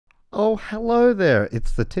Oh, hello there.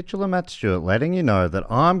 It's the titular Matt Stewart letting you know that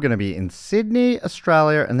I'm going to be in Sydney,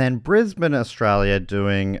 Australia, and then Brisbane, Australia,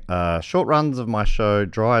 doing short runs of my show,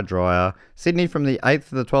 Dryer. Sydney from the 8th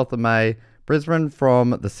to the 12th of May, Brisbane from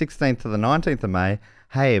the 16th to the 19th of May.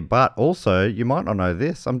 Hey, but also, you might not know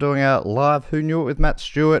this, I'm doing a live Who Knew It with Matt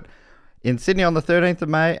Stewart in Sydney on the 13th of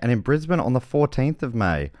May and in Brisbane on the 14th of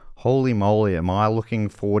May. Holy moly, am I looking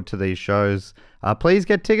forward to these shows. Please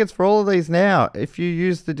get tickets for all of these now. If you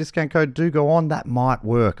use the discount code Do Go On, that might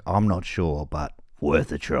work. I'm not sure, but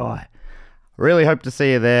worth a try. Really hope to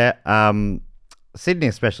see you there. Sydney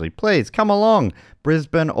especially, please come along.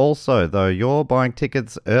 Brisbane also, though you're buying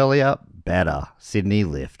tickets earlier, better. Sydney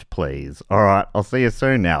lift, please. All right, I'll see you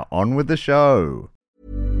soon now. On with the show.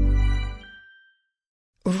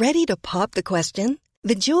 Ready to pop the question?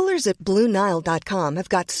 The jewelers at BlueNile.com have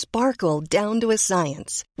got sparkle down to a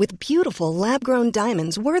science with beautiful lab-grown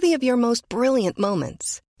diamonds worthy of your most brilliant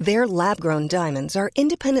moments. Their lab-grown diamonds are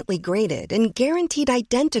independently graded and guaranteed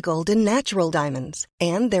identical to natural diamonds,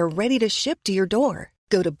 and they're ready to ship to your door.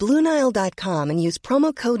 Go to BlueNile.com and use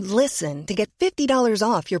promo code LISTEN to get $50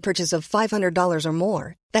 off your purchase of $500 or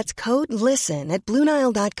more. That's code LISTEN at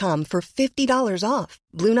BlueNile.com for $50 off.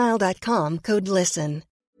 BlueNile.com, code LISTEN.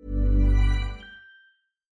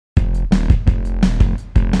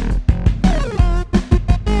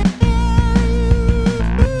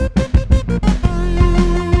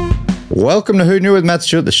 Welcome to Who Knew with Matt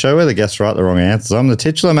Stewart, the show where the guests write the wrong answers. I'm the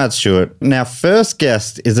titular Matt Stewart. And our first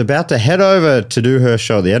guest is about to head over to do her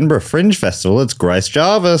show at the Edinburgh Fringe Festival. It's Grace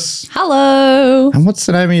Jarvis. Hello. And what's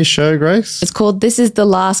the name of your show, Grace? It's called This is the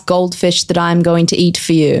Last Goldfish That I'm Going to Eat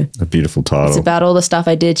for You. A beautiful title. It's about all the stuff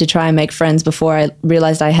I did to try and make friends before I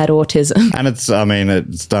realised I had autism. And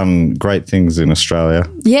it's done great things in Australia.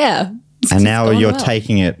 Yeah. And now you're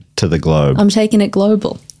taking it to the globe. I'm taking it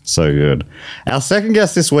global. So good. Our second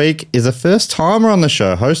guest this week is a first-timer on the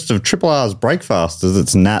show, host of Triple R's Breakfasters.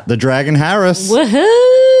 It's Nat the Dragon Harris.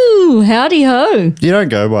 Woohoo! Howdy ho. You don't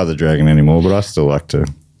go by the Dragon anymore, but I still like to.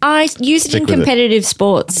 I use it in competitive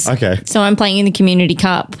sports. Okay. So I'm playing in the Community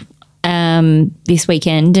Cup this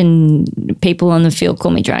weekend, and people on the field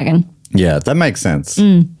call me Dragon. Yeah, that makes sense.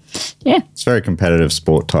 Yeah. It's a very competitive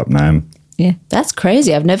sport type name. Yeah. That's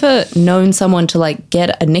crazy. I've never known someone to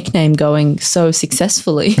get a nickname going so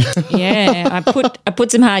successfully. Yeah. I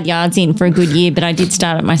put some hard yards in for a good year, but I did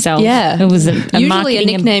start it myself. Yeah. It was usually a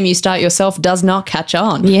nickname you start yourself does not catch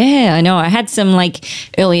on. Yeah, I know. I had some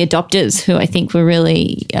early adopters who I think were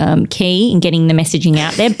really key in getting the messaging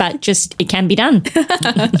out there, but just it can be done.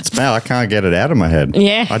 I can't get it out of my head.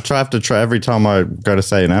 Yeah. I have to try every time I go to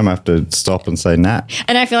say your name, I have to stop and say Nat.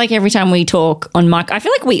 And I feel like every time we talk on mic, I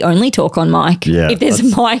feel like we only talk on mic. Yeah, if there's a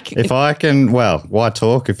mic. If I can, why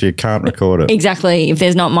talk if you can't record it? Exactly. If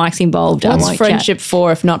there's not mics involved, I What's won't friendship chat.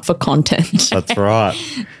 for if not for content? That's right.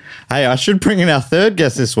 Hey, I should bring in our third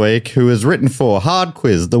guest this week who has written for Hard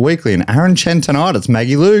Quiz, The Weekly, and Aaron Chen tonight. It's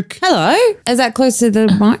Maggie Looke. Hello. Is that close to the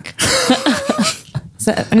mic?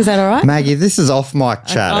 Is that all right? Maggie, this is off mic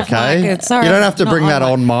chat, Off okay? mic, sorry, you don't have to not bring on that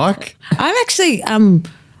mic. on mic. I'm actually,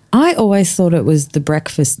 I always thought it was the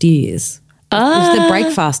breakfasters. It's the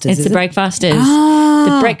breakfasters. It's the breakfasters.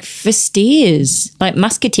 The breakfasters, like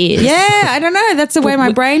musketeers. Yeah, I don't know. That's the way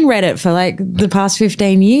my brain read it for the past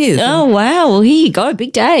 15 years. Oh, wow. Well, here you go.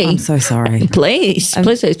 Big day. I'm so sorry. Please. I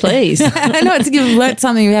know You've learnt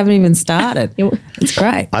something we haven't even started. It's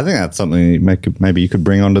great. I think that's something maybe you could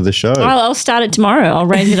bring onto the show. I'll start it tomorrow. I'll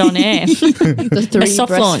raise it on air. The three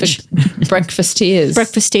soft launch. Breakfasters.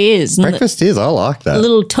 Breakfasters. Breakfasters, I like that. A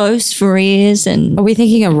little toast for ears and... Are we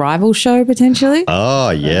thinking a rival show potentially? Oh,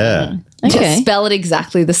 yeah. Okay. Just spell it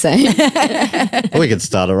exactly the same. We could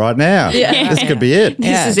start it right now. Yeah. This could be it.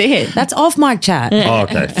 This is it. That's off mic chat. Oh,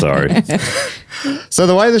 okay, sorry. So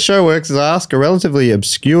the way the show works is I ask a relatively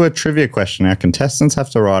obscure trivia question. Our contestants have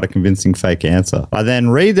to write a convincing fake answer. I then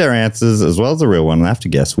read their answers as well as the real one and have to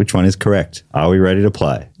guess which one is correct. Are we ready to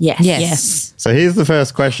play? Yes. So here's the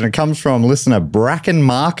first question. It comes from listener Bracken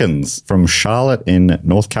Markins from Charlotte in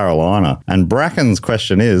North Carolina. And Bracken's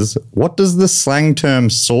question is, what does the slang term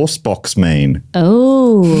sauce box mean?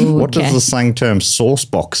 Oh, What does the slang term sauce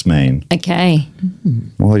box mean? Okay.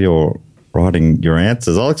 While you're writing your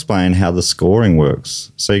answers, I'll explain how the scoring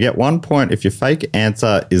works. So you get 1 point if your fake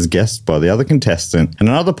answer is guessed by the other contestant, and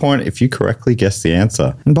another point if you correctly guess the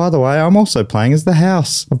answer. And by the way, I'm also playing as the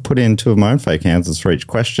house. I've put in 2 of my own fake answers for each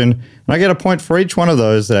question, and I get a point for each one of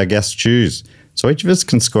those that our guests choose. So each of us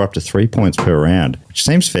can score up to 3 points per round, which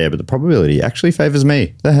seems fair, but the probability actually favours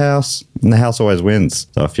me, the house, and the house always wins.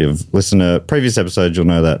 So if you've listened to previous episodes, you'll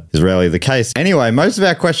know that is rarely the case. Anyway, most of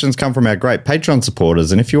our questions come from our great Patreon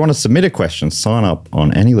supporters, and if you want to submit a question, sign up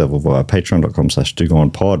on any level via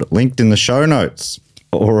patreon.com/dogonpod, linked in the show notes.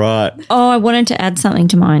 All right. Oh, I wanted to add something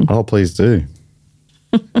to mine. Oh, please do.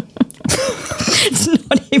 It's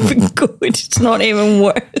not even good. It's not even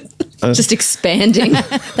worth. Just expanding.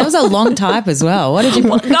 That was a long type as well. What did you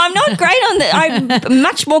put? No, I'm not great on that. I'm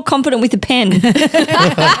much more confident with a pen.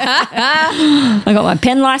 I got my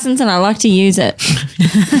pen license and I like to use it.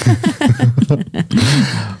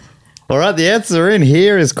 All right, the answers are in.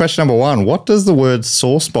 Here is question number 1. What does the word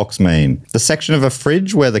sauce box mean? The section of a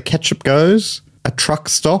fridge where the ketchup goes, a truck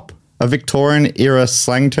stop, a Victorian-era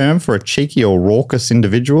slang term for a cheeky or raucous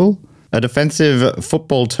individual, a defensive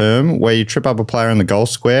football term where you trip up a player in the goal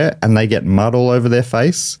square and they get mud all over their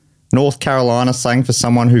face, North Carolina slang for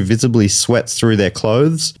someone who visibly sweats through their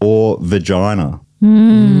clothes, or vagina.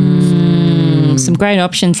 Some great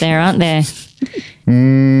options there, aren't there?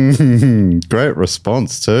 Great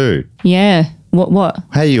response too. Yeah. What?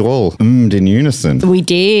 Hey, you all in unison. We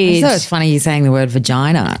did. So it's funny you saying the word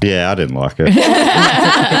vagina. Yeah, I didn't like it.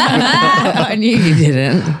 I knew you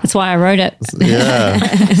didn't. That's why I wrote it. Yeah,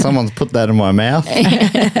 someone's put that in my mouth.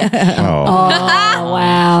 Oh. Oh,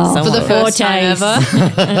 wow. For the first time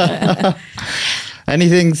ever.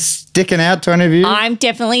 Anything sticking out to any of you? I'm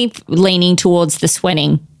definitely leaning towards the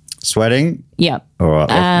sweating. Sweating? Yep. All right.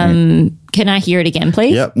 Can I hear it again,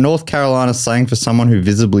 please? Yep. North Carolina slang for someone who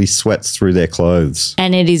visibly sweats through their clothes.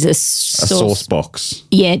 And it is a sauce box.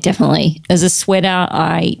 Yeah, definitely. As a sweater,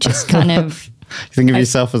 I just kind of... You think of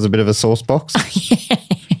yourself as a bit of a sauce box?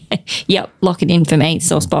 Yep, lock it in for me,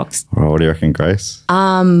 sauce box. All right, what do you reckon, Grace?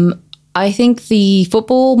 I think the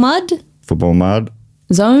football mud Football mud?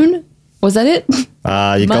 zone. Was that it?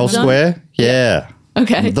 Your Mud goal zone? square? Yeah.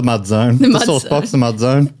 Okay. The mud zone. The mud sauce zone. box, the mud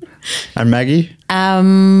zone. And Maggie? I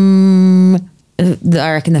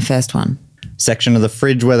reckon the first one. Section of the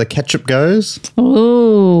fridge where the ketchup goes?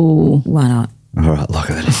 Ooh. Why not? All right,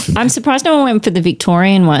 look at that. I'm surprised no one went for the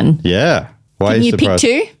Victorian one. Yeah. Why Can are you pick surprised?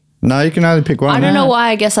 two? No, you can only pick one. I don't know why.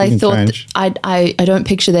 I guess I can thought change. I don't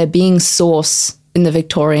picture there being sauce in the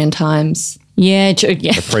Victorian times. Yeah, true.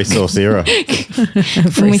 Yeah. Pre-sauce era.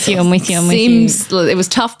 I'm with you. Seems it was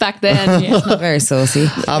tough back then. It's not very saucy.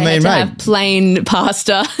 I They mean, had to mate, have plain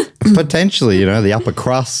pasta. potentially, the upper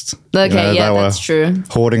crust. Okay, yeah, they were that's true.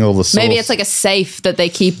 hoarding all the sauce. Maybe it's like a safe that they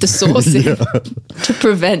keep the sauce in to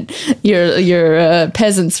prevent your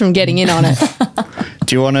peasants from getting in on it.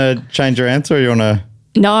 Do you want to change your answer or you want to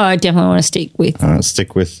No, I definitely want to stick with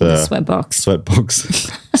stick with sweat box.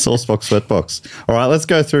 Sweatbox? Sauce box, sweatbox. All right, let's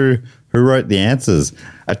go through who wrote the answers.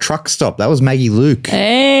 A truck stop. That was Maggie Looke.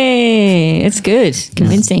 Hey, it's good.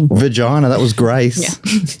 Convincing. Vagina. That was Grace.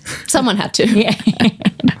 Someone had to. Yeah.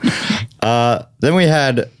 Then we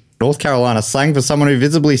had North Carolina slang for someone who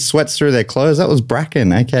visibly sweats through their clothes. That was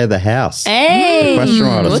Bracken, aka the house. Hey. Question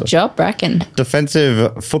writer. Good job, Bracken.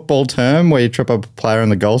 Defensive football term where you trip up a player in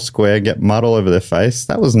the goal square, get mud all over their face.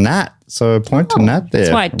 That was Nat. So a point to Nat there.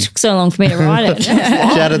 That's why it took so long for me to write it. She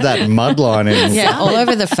added that mud line in. Yeah, all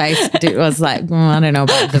over the face. It was like, I don't know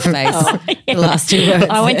about the face. The last two words.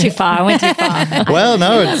 I went too far. Well,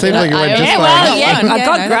 no, it seemed like you went just Yeah, far well, enough. yeah, I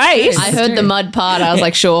got no, that's Grace. I heard the mud part. I was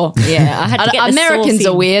like, sure. Yeah, I had to get the Americans sauce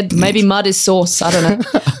are in. weird. Maybe mud is sauce. I don't know.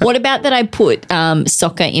 What about that I put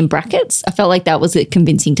soccer in brackets? I felt like that was a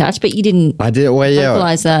convincing touch, but you didn't I did. Well, yeah.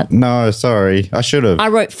 vocalise that. No, sorry. I should have. I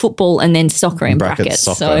wrote football and then soccer in brackets.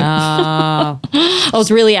 Soccer. So I was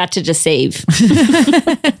really out to deceive.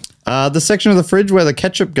 The section of the fridge where the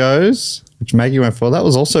ketchup goes, which Maggie went for, that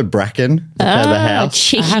was also Bracken, the house.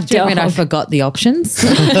 Cheeky I have to admit, I dog. forgot the options.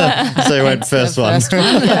 So you went first one.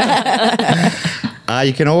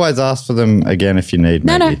 You can always ask for them again if you need,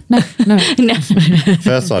 Maggie. No.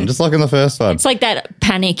 First one. Just look in the first one. It's like that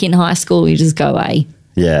panic in high school. You just go,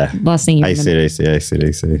 Yeah. last thing you remember.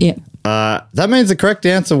 ACDC. Yeah. That means the correct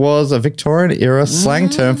answer was a Victorian-era slang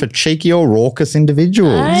term for cheeky or raucous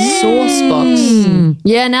individuals. Sauce box.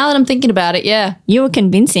 Yeah, now that I'm thinking about it, yeah. You were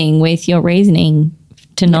convincing with your reasoning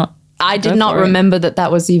to not. I did Go not for it. remember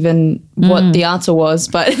that was even what the answer was,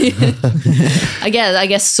 but I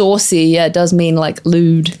guess saucy, yeah, it does mean like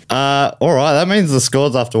lewd. All right. That means the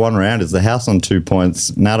scores after one round is the house on 2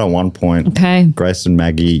 points, Nat on 1 point. Okay. Grace and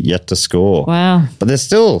Maggie yet to score. Wow. But there's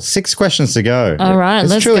still 6 questions to go. All right, It's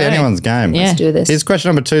let's truly go. anyone's game. Yeah. Let's do this. Here's question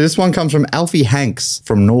number 2. This one comes from Alfie Hanks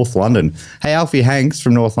from North London. Hey, Alfie Hanks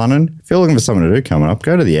from North London. If you're looking for something to do coming up,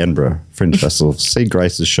 go to the Edinburgh Fringe Festival. See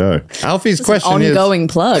Grace's show. Alfie's question is... Ongoing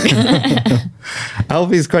plug.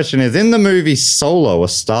 Alfie's question is, in in the movie Solo, a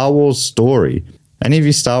Star Wars story. Any of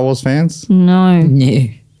you Star Wars fans? No. No.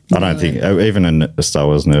 I don't think, even a Star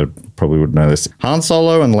Wars nerd probably would know this. Han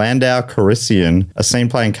Solo and Landau Calrissian are seen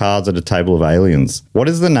playing cards at a table of aliens. What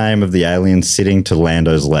is the name of the alien sitting to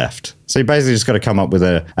Lando's left? So you basically just got to come up with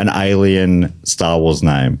an alien Star Wars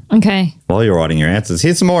name. Okay. While you're writing your answers,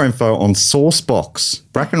 here's some more info on Saucebox.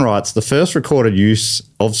 Bracken writes, the first recorded use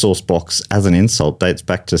of Saucebox as an insult dates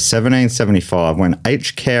back to 1775 when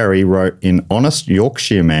H. Carey wrote in Honest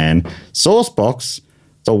Yorkshire Man, Saucebox,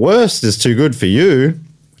 the worst is too good for you.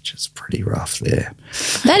 Which is pretty rough there.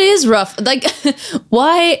 That is rough. Like,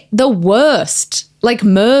 why the worst? Like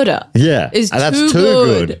murder. Yeah, Is that's too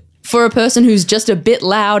good for a person who's just a bit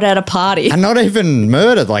loud at a party. And not even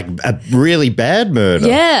murder, like a really bad murder.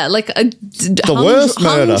 Yeah, like the worst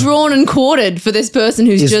murder. hung, drawn, and quartered for this person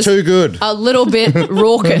who's Is just too good. a little bit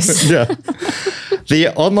raucous. Yeah.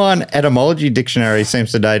 The online etymology dictionary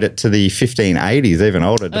seems to date it to the 1580s, even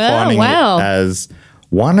older, defining wow. it as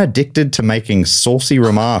one addicted to making saucy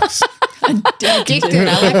remarks. Addicted.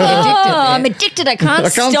 I like I'm addicted. addicted. I can't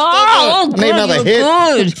stop stop. it. Need God, another you're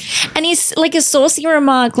hit. good. And he's like a saucy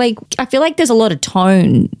remark. Like, I feel like there's a lot of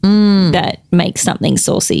tone that makes something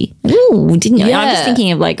saucy. Ooh, didn't you? I'm just Yeah.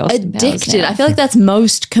 thinking of like Austin Powers Addicted. now. I feel like that's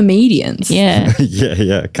most comedians. Yeah.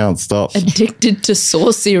 Yeah, can't stop. Addicted to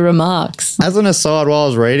saucy remarks. As an aside, while I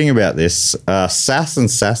was reading about this, sass and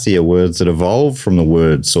sassy are words that evolved from the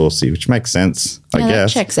word saucy, which makes sense, I Yeah, that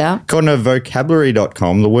guess. checks out. According to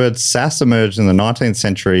vocabulary.com, the word sass emerged in the 19th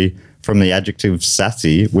century from the adjective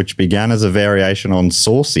sassy, which began as a variation on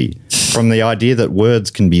saucy, from the idea that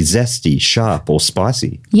words can be zesty, sharp, or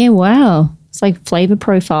spicy. Yeah, wow. It's like flavor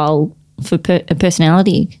profile for a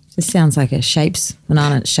personality. This sounds like a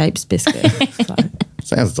banana shapes biscuit.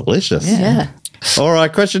 Sounds delicious. Yeah. All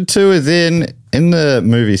right, question 2 is in the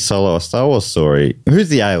movie Solo, a Star Wars story. Who's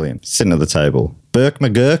the alien sitting at the table? Burke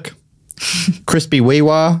McGurk, Crispy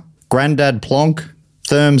Weewah, Grandad Plonk,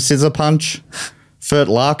 Therm Scissor Punch, Fert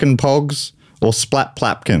Larkin Pogs, or Splat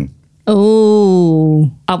Plapkin?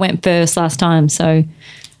 Oh, I went first last time, so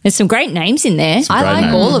there's some great names in there. I great like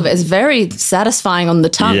name. all of it. It's very satisfying on the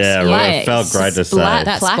tongue. Yeah, right. It felt great to say.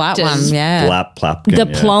 That splat one, yeah. Splat Plapkin.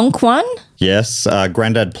 The yeah. Plonk one, Yes,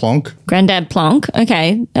 Grandad Plonk. Granddad Plonk.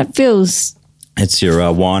 Okay, that feels. It's your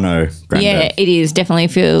wino granddad. Yeah, it is. Definitely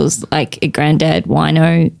feels like a granddad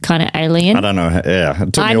wino kind of alien. I don't know. Yeah,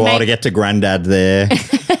 it took me I'd a while make- to get to granddad there.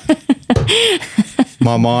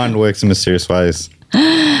 My mind works in mysterious ways.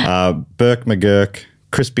 Burke McGurk,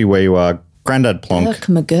 Crispy Weewah, Grandad Plonk, Burke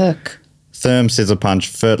McGurk. Therm Scissor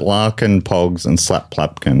Punch, Fert Larkin Pogs, and Slap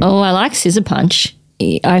Plapkin. Oh, I like scissor punch.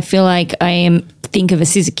 I feel like think of a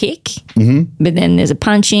scissor kick, but then there's a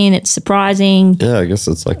punch in. It's surprising. Yeah, I guess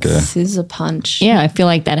it's like a... Scissor punch. Yeah, I feel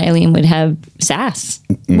like that alien would have sass.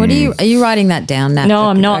 What are you writing that down now? No,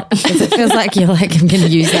 I'm not. Because it feels like you're like, I'm going to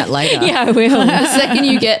use that later. Yeah, I will. The second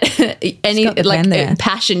you get any got the like pen there.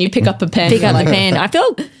 passion, you pick up a pen. Pick up Like, the pen. I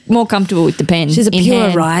feel more comfortable with the pen. She's a in pure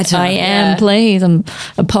hand. writer. I am, Yeah. please. I'm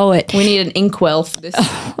a poet. We need an inkwell for this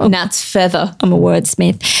gnat's feather. I'm a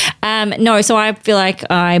wordsmith. No, so I feel like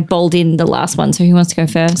I bowled in the last one. So who wants to go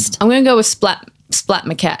first? I'm going to go with Splat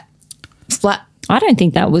McCat. Splat. I don't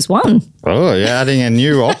think that was one. Oh, you're adding a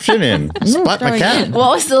new option in. Splat McCat. What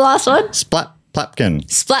was the last one? Splat Plapkin.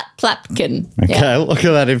 Splat Plapkin. Okay, Yeah, look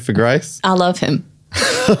at that in for Grace. I love him.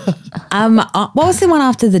 What was the one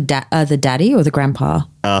after the daddy or the grandpa?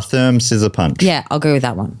 Therm Scissor Punch. Yeah, I'll go with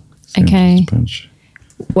that one. Okay. Punch.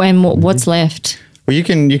 When what's left? Well, you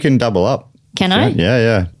can double up. Can I?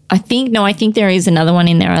 Yeah. I think there is another one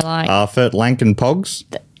in there I like. Fert Lankin Pogs,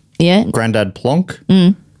 Yeah. Grandad Plonk,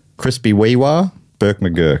 Crispy Weewah, Burke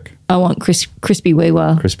McGurk. I want crispy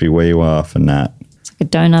weewah. Crispy Weewah for Nat. It's like a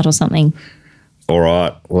donut or something. All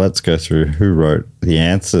right, let's go through who wrote the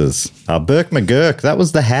answers. Burke McGurk, that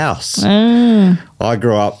was the house. I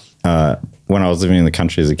grew up when I was living in the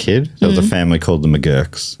country as a kid. There was a family called the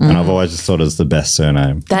McGurks, and I've always just thought it was the best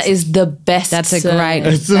surname. That is the best. That's a surname.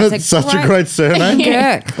 great. Isn't it such a great surname?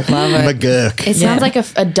 Kirk. Love it. McGurk. It sounds like a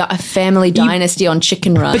family dynasty on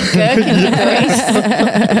Chicken Run.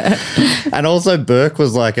 And also Burke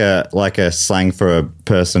was like a slang for a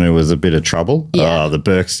person who was a bit of trouble. Yeah. Oh, the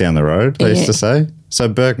Burks down the road, they used to say. So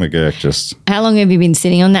Burke McGurk just... How long have you been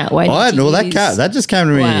sitting on that? Why did I you know use- that just came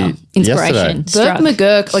to me Wow. yesterday. Inspiration. Burke Struck.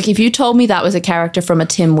 McGurk, like if you told me that was a character from a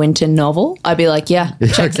Tim Winton novel, I'd be like, yeah,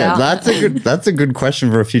 checks Okay, out. that's a good question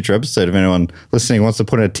for a future episode. If anyone listening wants to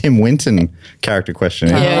put a Tim Winton character question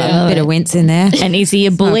in. Yeah. A bit of wince in there. And is he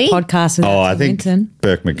a bully? Podcast with I think Winton.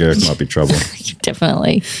 Burke McGurk might be trouble.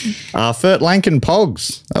 Definitely. Fert Lankin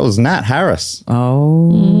Pogs. That was Nat Harris.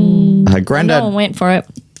 Oh. No one Grandad went for it.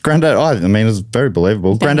 Grandad, I mean, it's very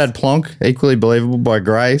believable. Grandad Plonk, equally believable by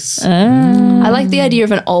Grace. I like the idea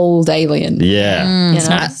of an old alien. Yeah. You know?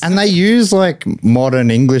 nice. And they use like modern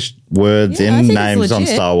English words Yeah, I in think it's names on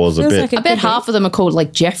legit. Star Wars a Feels bit. like it I bet could be. half of them are called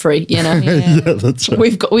like Jeffrey, you know. Yeah, that's right.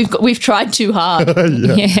 We've tried too hard.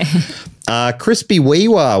 Crispy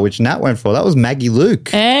Weewa, which Nat went for. That was Maggie Luke.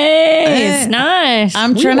 Hey, it's nice.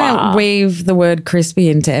 I'm trying to weave the word crispy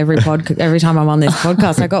into every time I'm on this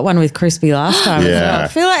podcast. I got one with crispy last time. Yeah. I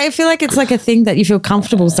feel like it's like a thing that you feel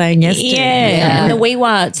comfortable saying yes to. Yeah. And the wee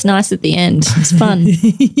wah, it's nice at the end. It's fun.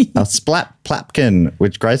 Splat Plapkin,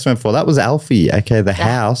 which Grace went for. That was Alfie, aka the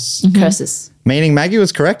house. Curses. Meaning Maggie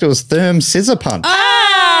was correct. It was Therm Scissor Punch.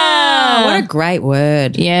 Oh, what a great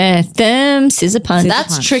word. Yeah, Therm Scissor Punch.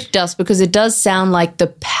 That's Punch. tricked us because it does sound like the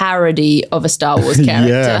parody of a Star Wars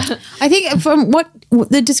character. Yeah. I think from what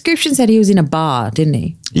the description said, he was in a bar, didn't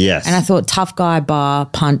he? Yes. And I thought tough guy, bar,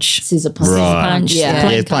 punch. Scissor punch. Right. Punch. Yeah.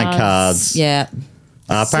 He's playing cards. Yeah.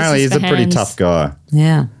 Apparently, he's a for pretty hands. tough guy.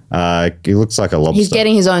 Yeah. He looks like a lobster. He's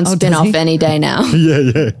getting his own does spin-off he? any day now.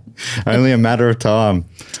 yeah. Only a matter of time.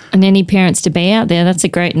 And any parents to be out there, that's a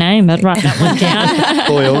great name. I'd write that one down.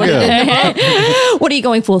 Boy or girl. What are you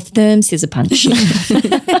going for? Therm Scissor Punch.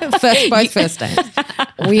 Both first names.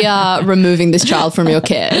 We are removing this child from your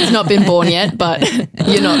care. It's not been born yet, but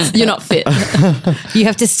you're not fit. You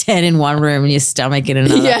have to stand in one room and your stomach in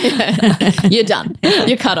another. Yeah. You're done.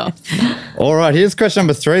 You're cut off. All right, here's question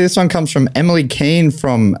number 3. This one comes from Emily Keane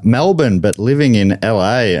from Melbourne, but living in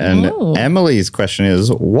LA. And Emily's question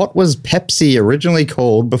is, what was Pepsi originally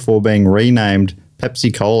called before being renamed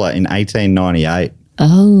Pepsi Cola in 1898?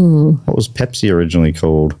 Oh. What was Pepsi originally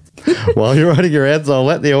called? While you're writing your answer, I'll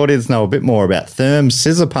let the audience know a bit more about Therm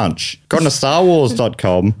Scissor Punch. Gone to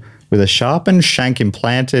StarWars.com with a sharpened shank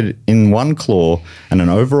implanted in one claw and an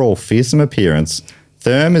overall fearsome appearance.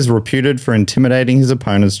 Therm is reputed for intimidating his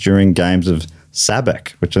opponents during games of Sabak,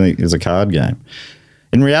 which I think is a card game.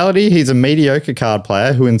 In reality, he's a mediocre card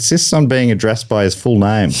player who insists on being addressed by his full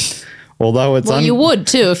name. Although it's Well, you would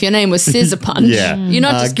too if your name was Scissor Punch. Yeah. You're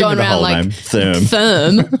not just give me going the around whole like name.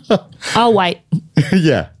 Therm. Therm. I'll wait.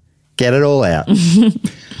 Yeah. Get it all out.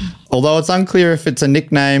 Although it's unclear if it's a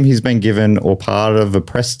nickname he's been given or part of a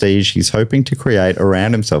prestige he's hoping to create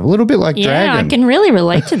around himself. A little bit like Yeah, Dragon. I can really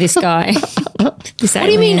relate to this guy. What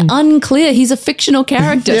do you mean unclear? He's a fictional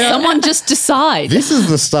character. Yeah. Someone just decide. This is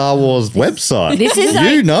the Star Wars website. This is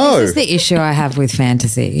you know. This is the issue I have with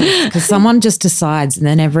fantasy because someone just decides and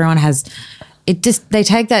then everyone has it. Just they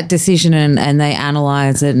take that decision and they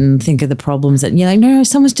analyze it and think of the problems and you're like, no,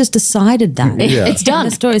 someone's just decided that. Yeah. It's done.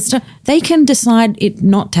 The story, it's done. They can decide it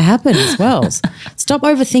not to happen as well. Stop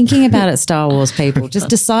overthinking about it, Star Wars people. Just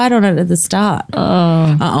decide on it at the start.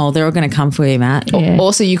 Oh, they're all going to come for you, Matt. Yeah.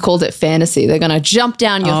 Also, you called it fantasy. They're going to jump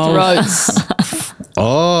down your throats.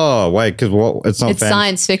 Oh, wait, because what? It's not It's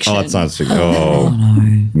science fiction. Oh, it's science fiction. Oh,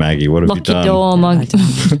 no. Maggie, what have you Lock your done? door, Mug.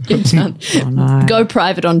 You're done. Oh, no. Go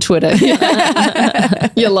private on Twitter.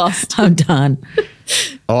 You're lost. I'm done.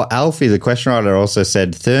 Oh, Alfie, the question writer, also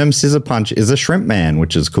said Therm Scissor Punch is a shrimp man,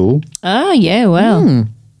 which is cool. Oh, yeah, well.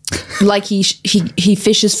 Like he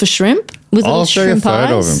fishes for shrimp? With I'll little show you a shrimp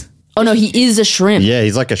photo of eyes. him. Oh, no, he is a shrimp. Yeah,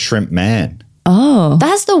 he's like a shrimp man. Oh.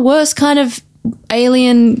 That's the worst kind of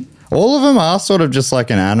alien. All of them are sort of just like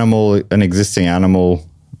an animal, an existing animal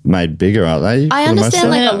made bigger, aren't they? I for the most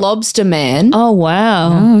understand part? like a lobster man. Oh,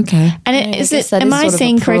 wow. Oh, okay. And I is guess it, that am is I sort of a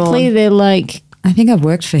seeing correctly? prawn. They're like, I think I've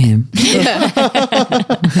worked for him. I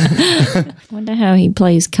wonder how he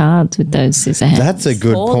plays cards with those scissor hands. That's a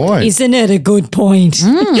good point. Isn't it a good point?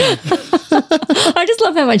 I just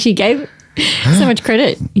love how much he gave, so much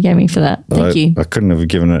credit you gave me for that. Thank you. I couldn't have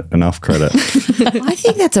given it enough credit. I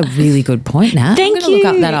think that's a really good point, Nat. Thank I'm going to look you.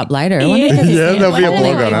 up that up later. I wonder if there's Yeah, there'll be a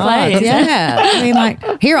blog on it. Right, yeah. I mean,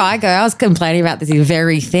 like, here I go. I was complaining about this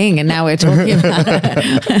very thing, and now we're talking about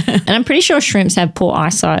it. And I'm pretty sure shrimps have poor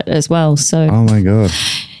eyesight as well. So Oh my God.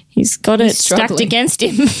 he's got it stacked struggling. against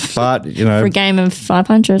him But, you know, for a game of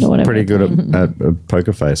 500 or whatever. pretty good at a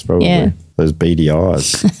poker face, probably. Yeah. Those beady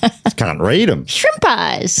eyes. Can't read them. Shrimp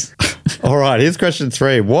eyes. All right, here's question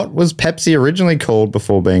 3. What was Pepsi originally called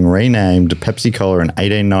before being renamed Pepsi Cola in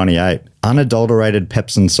 1898? Unadulterated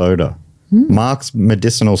Pepsin soda. Mark's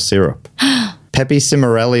medicinal syrup. Pepe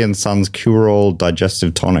Cimarelli and Sons Cure-All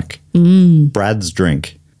digestive tonic. Brad's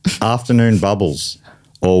drink. Afternoon bubbles.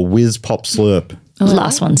 Or Whiz Pop Slurp. The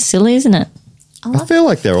last one's silly, isn't it? I feel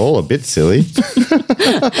like they're all a bit silly.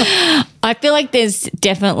 I feel like there's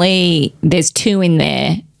two in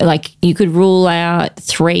there. Like you could rule out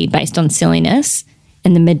 3 based on silliness,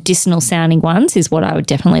 and the medicinal sounding ones is what I would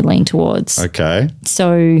definitely lean towards. Okay.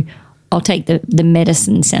 So I'll take the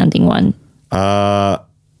medicine sounding one.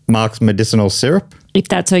 Mark's medicinal syrup. If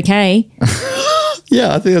that's okay,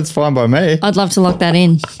 Yeah, I think that's fine by me. I'd love to lock that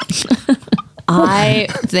in I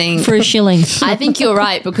think for a shilling. I think you're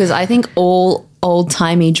right, because I think all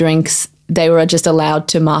old-timey drinks, they were just allowed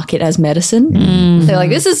to market as medicine. They're like,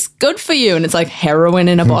 this is good for you. And it's like heroin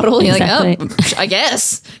in a bottle. And you're like, oh, I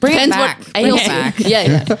guess. Bring it Depends back. what Bring ails it you. back.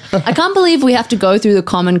 Yeah. I can't believe we have to go through the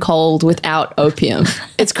common cold without opium.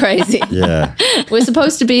 It's crazy. Yeah. We're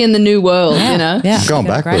supposed to be in the new world, you know? Yeah, Going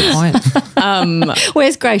you got a great backwards. point.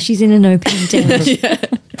 Where's Grace? She's in an opium den.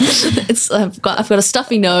 I've got a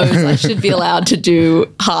stuffy nose. I should be allowed to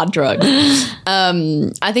do hard drugs.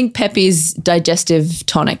 I think Pepe's digestive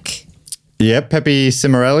tonic. Yeah, Pepe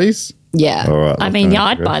Cimarelli's. Yeah. All right. I mean, yeah,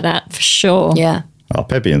 I'd buy that for sure. Yeah. Oh,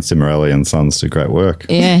 Pepe and Cimarelli and Sons do great work.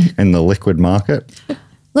 Yeah. In the liquid market.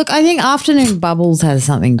 Look, I think afternoon bubbles has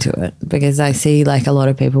something to it because I see like a lot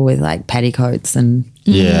of people with like petticoats and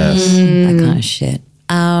Yes. that kind of shit.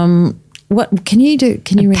 What can you do?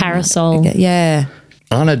 Can you read that? parasol. Okay, yeah.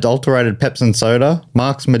 Unadulterated Pepsin soda,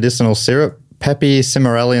 Mark's medicinal syrup, Pepe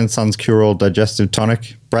Cimarelli and Sons Cure-All digestive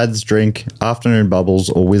tonic, Brad's drink, afternoon bubbles,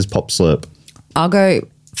 or Whiz Pop Slurp. I'll go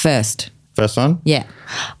first. First one? Yeah.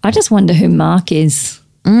 I just wonder who Mark is.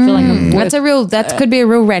 I feel like That could be a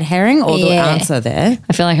real red herring or the Yeah. answer there.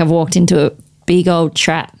 I feel like I've walked into a big old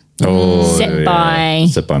trap. Oh, Set by-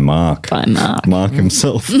 Set by Mark. By Mark. Mark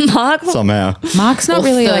himself. Mark? Somehow. Mark's not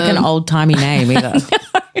really like an old timey name either.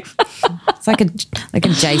 It's like a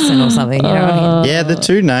Jason or something. You know what I mean? Yeah, the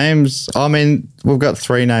two names. I mean, we've got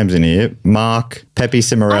three names in here: Mark, Pepe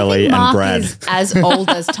Cimarelli, and Mark Brad. is as old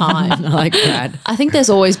as time. I like Brad. I think there's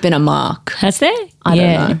always been a Mark. Has there? I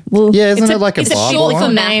don't know. Well, Yeah, isn't it like a it's Bible Short for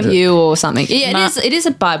one? Matthew or something. Yeah, Mark- it is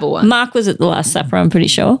a Bible one. Mark was at the Last Supper, I'm pretty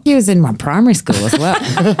sure. He was in my primary school as well.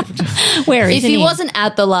 Where is If he wasn't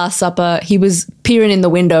at the Last Supper, he was peering in the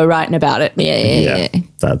window writing about it. Yeah,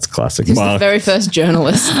 that's classic. He was the Mark. very first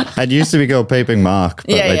journalist. It used to be called Peeping Mark,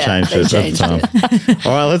 but Yeah, they yeah, changed they it changed at the time.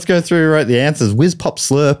 All right, let's go through right the answers. Whiz Pop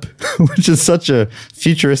Slurp, which is such a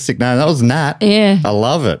futuristic name. That was Nat. Yeah. I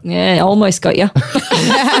love it. Yeah, almost got you.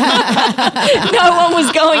 No one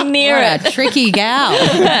was going near What it. a tricky gal.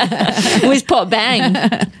 It was pop bang.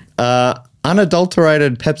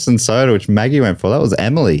 Unadulterated Pepsin soda, which Maggie went for. That was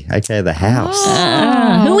Emily, aka the house.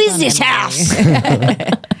 Who is this house?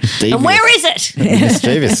 And where is it?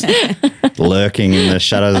 Mischievous. Lurking in the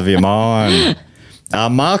shadows of your mind.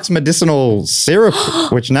 Mark's medicinal syrup,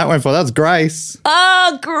 which Nat went for. That's Grace.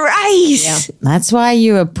 Oh, Grace. That's why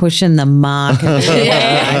you were pushing the mark. I see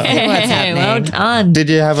what's happening. Well done. Did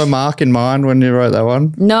you have a mark in mind when you wrote that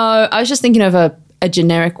one? No, I was just thinking of a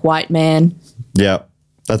generic white man. Yeah,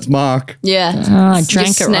 that's Mark. Yeah. I drank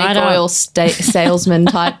Just it snake right up. oil salesman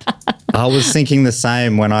type. I was thinking the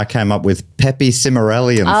same when I came up with Pepe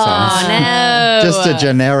Cimarelli and Sons. Oh, no. Just a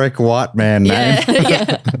generic white man name.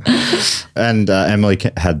 And Emily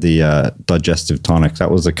had the digestive tonic.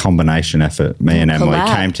 That was a combination effort. Me and Emily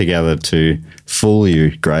collab. came together to fool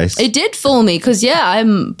you, Grace. It did fool me because,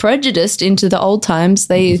 I'm prejudiced into the old times.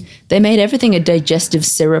 They made everything a digestive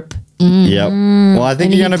syrup. Yep. Well, I think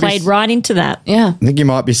And you're you going to played right into that. Yeah. I think you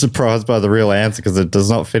might be surprised by the real answer because it does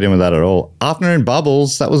not fit in with that at all. Afternoon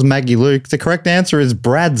Bubbles, that was Maggie Looke. The correct answer is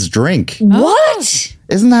Brad's drink. What?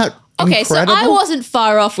 Isn't that Okay, incredible? so I wasn't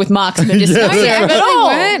far off with Mark's medicinal syrup at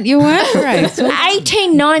all. You weren't, Grace.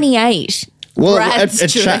 1898. Well, Brad's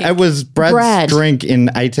drink. it was Brad's Brad. drink in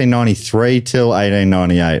 1893 till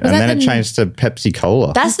 1898, and then it changed to Pepsi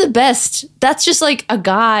Cola. That's the best. That's just like a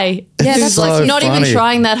guy Yeah, who's that's like so not funny. even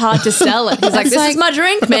trying that hard to sell it. He's like, this is my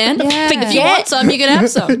drink, man. If you want some, you can have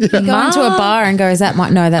some. You go into a bar and go, is that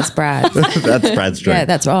no, that's Brad. That's Brad's drink. Yeah,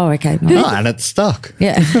 that's, okay. Oh, and it's stuck.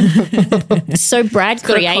 Yeah. So Brad got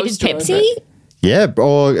a created coaster over Pepsi? Yeah,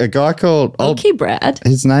 or a guy called Okay, Brad.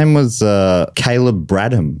 his name was Caleb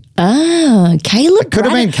Bradham. Ah, Caleb. Could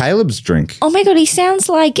have Brad- been Caleb's drink. Oh my God, he sounds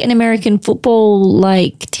like an American football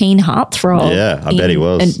teen heartthrob. Yeah, I bet he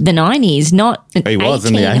was. In the 90s, not He was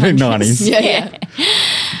in the 1890s. Yeah.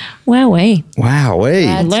 Wowee. Wowee.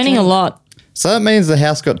 I'm learning a lot. So that means the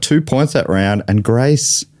house got 2 points that round, and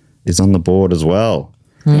Grace is on the board as well.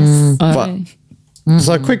 But,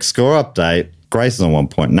 so quick score update. Grace is on 1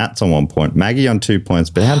 point, Nat's on 1 point, Maggie on 2 points,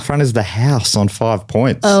 but out in front is the house on 5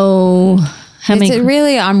 points. Oh, how It's many?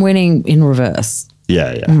 really, I'm winning in reverse.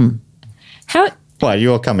 Yeah. How? Well,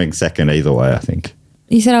 you're coming second either way, I think.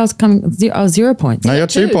 You said I was 0 points. No, you're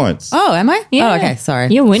 2 points. Oh, am I? Yeah. Oh, okay. Sorry.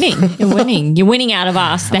 You're winning. You're winning. You're winning out of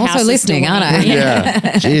us. The I'm house also is still listening, aren't I? winning. Yeah.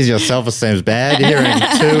 Jeez, your self-esteem's bad. You're hearing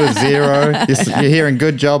 2 as 0. You're hearing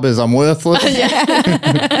good job as I'm worthless.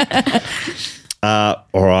 All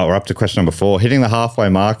right, we're up to question number 4. Hitting the halfway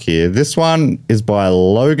mark here. This one is by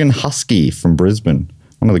Logan Husky from Brisbane.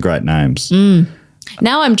 One of the great names.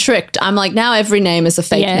 Now I'm tricked. I'm like, now every name is a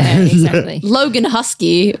fake name. Exactly. Logan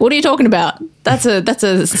Husky. What are you talking about? That's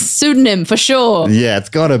a pseudonym for sure. Yeah, it's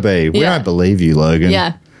got to be. We don't believe you, Logan.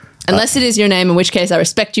 Yeah. Unless it is your name, in which case I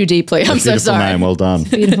respect you deeply. I'm so Beautiful sorry. name. Well done.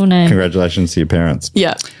 Beautiful name. Congratulations to your parents.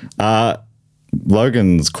 Yeah.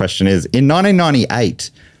 Logan's question is, in 1998,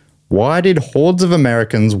 why did hordes of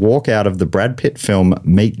Americans walk out of the Brad Pitt film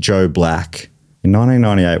Meet Joe Black? In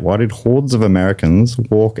 1998, why did hordes of Americans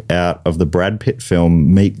walk out of the Brad Pitt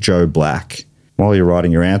film Meet Joe Black? While you're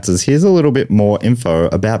writing your answers, here's a little bit more info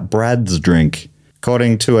about Brad's drink.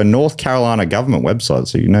 According to a North Carolina government website,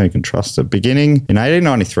 so you know you can trust it. Beginning in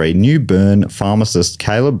 1893, New Bern pharmacist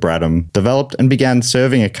Caleb Bradham developed and began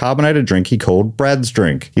serving a carbonated drink he called Brad's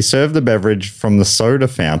Drink. He served the beverage from the soda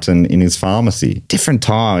fountain in his pharmacy. Different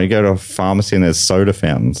time, you go to a pharmacy and there's soda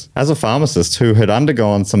fountains. As a pharmacist who had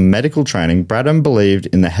undergone some medical training, Bradham believed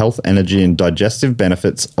in the health, energy, and digestive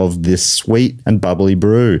benefits of this sweet and bubbly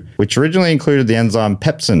brew, which originally included the enzyme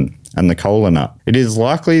pepsin and the cola nut. It is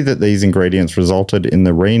likely that these ingredients resulted in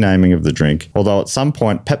the renaming of the drink, although at some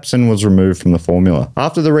point pepsin was removed from the formula.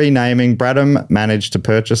 After the renaming, Bradham managed to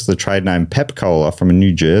purchase the trade name Pep Cola from a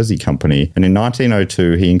New Jersey company, and in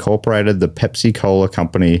 1902 he incorporated the Pepsi Cola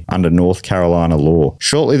Company under North Carolina law.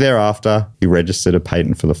 Shortly thereafter, he registered a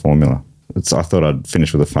patent for the formula. I thought I'd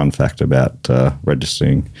finish with a fun fact about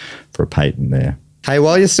registering for a patent there. Hey,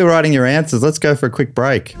 while you're still writing your answers, let's go for a quick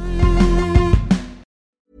break.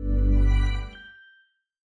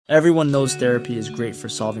 Everyone knows therapy is great for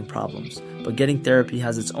solving problems, but getting therapy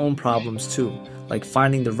has its own problems too, like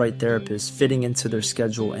finding the right therapist, fitting into their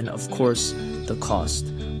schedule, and of course, the cost.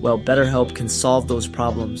 Well, BetterHelp can solve those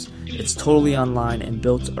problems. It's totally online and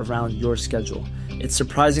built around your schedule. It's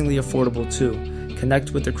surprisingly affordable too.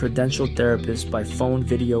 Connect with a credentialed therapist by phone,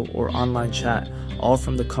 video, or online chat, all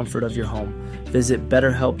from the comfort of your home. Visit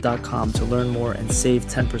BetterHelp.com to learn more and save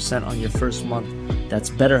 10% on your first month. That's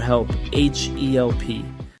BetterHelp, H-E-L-P.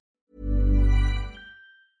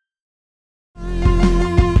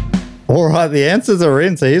 All right, the answers are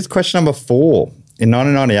in. So here's question number 4. In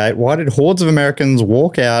 1998, why did hordes of Americans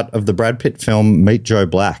walk out of the Brad Pitt film Meet Joe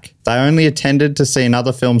Black? They only attended to see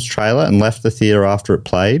another film's trailer and left the theatre after it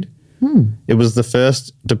played. It was the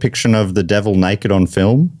first depiction of the devil naked on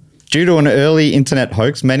film. Due to an early internet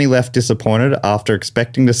hoax, many left disappointed after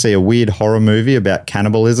expecting to see a weird horror movie about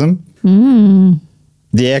cannibalism.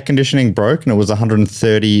 The air conditioning broke and it was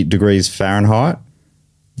 130 degrees Fahrenheit.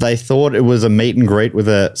 They thought it was a meet and greet with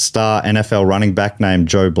a star NFL running back named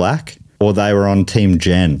Joe Black, or they were on Team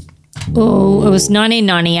Jen. Oh, it was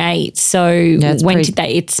 1998. So when did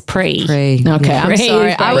they? It's pre. Okay, I'm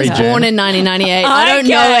sorry. I was born in 1998. I don't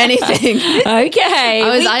know anything. Okay,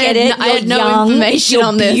 I had no information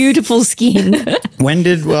on this. Beautiful skin. When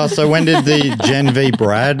did the Jen v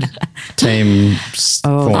Brad team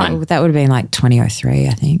form? That would have been like 2003,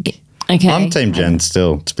 I think. Okay, I'm Team Jen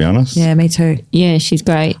still, to be honest. Yeah, me too. Yeah, she's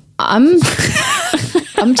great. I'm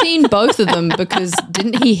team both of them because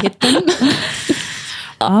didn't he hit them?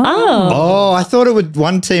 Oh, I thought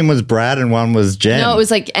one team was Brad and one was Jen. No, it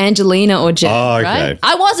was like Angelina or Jen. Oh, okay. Right?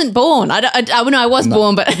 I wasn't born. I was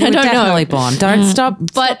born, but I don't know. Definitely born. Don't stop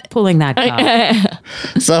pulling that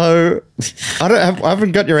card. So I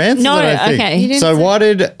haven't got your answers. No, I don't think. okay. So why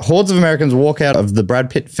did hordes of Americans walk out of the Brad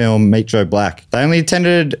Pitt film Meet Joe Black? They only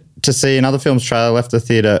attended to see another film's trailer, left the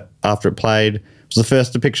theatre after it played. It was the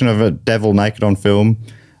first depiction of a devil naked on film.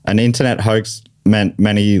 An internet hoax meant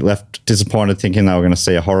many left disappointed, thinking they were going to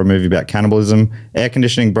see a horror movie about cannibalism. Air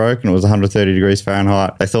conditioning broke and it was 130 degrees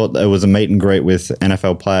Fahrenheit. They thought it was a meet and greet with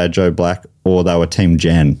NFL player Joe Black, or they were Team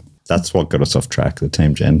Jen. That's what got us off track, the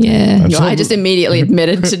Team Jen. Yeah. I just immediately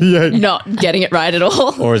admitted to not getting it right at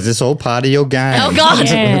all. Or is this all part of your game? Oh, God.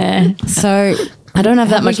 Yeah. So I don't have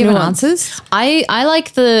that much given nuance. answers. I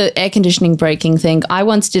like the air conditioning breaking thing. I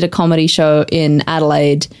once did a comedy show in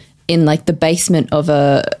Adelaide in like the basement of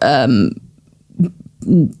a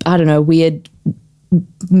weird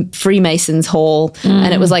Freemasons hall,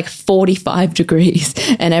 and it was like 45 degrees,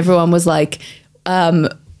 and everyone was like,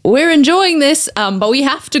 we're enjoying this, but we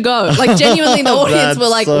have to go. Like genuinely the audience were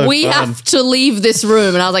like, so we fun. have to leave this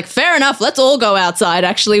room. And I was like, fair enough, let's all go outside.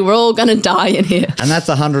 Actually, we're all going to die in here. And that's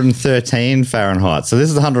 113 Fahrenheit. So this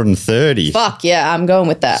is 130. Fuck yeah, I'm going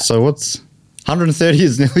with that. So what's 130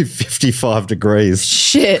 is nearly 55 degrees.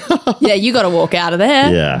 Shit. Yeah, you got to walk out of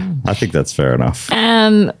there. Yeah, I think that's fair enough.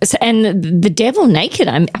 And the devil naked.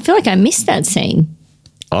 I feel like I missed that scene.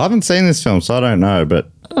 I haven't seen this film, so I don't know, but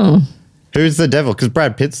Who's the devil? Because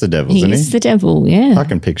Brad Pitt's the devil, isn't He's he? the devil, yeah. I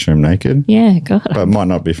can picture him naked. Yeah, God. But it might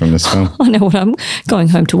not be from this film. I know what I'm going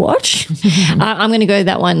home to watch. I'm going to go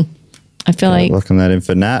that one. I feel like Looking that in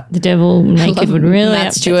for Nat. the devil naked would really Matt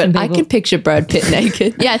upset Stewart. some I people. can picture Brad Pitt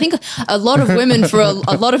naked. Yeah, I think a lot of women for a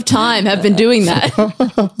lot of time have been doing that.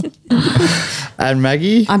 And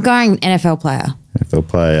Maggie? I'm going NFL player. NFL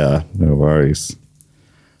player. No worries.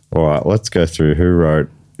 All right, let's go through who wrote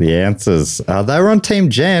the answers. They were on Team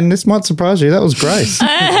Jen. This might surprise you. That was Grace.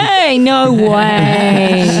 Hey, no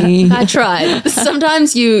way. I tried.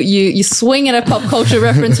 Sometimes you swing at a pop culture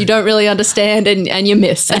reference you don't really understand and you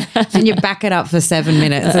miss. And you back it up for 7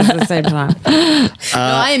 minutes at the same time. No,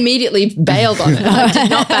 I immediately bailed on it. I did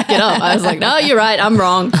not back it up. I was like, no, you're right. I'm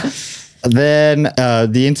wrong. Then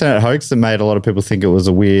the internet hoax that made a lot of people think it was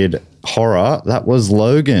a weird horror, that was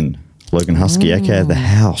Logan. Logan Husky, aka The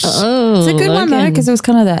House. It's a good one though, because it was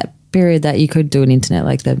kind of that period that you could do an internet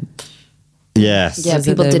like the. Yes. Yeah,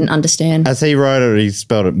 people didn't understand. As he wrote it, he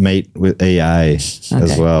spelled it meat with EA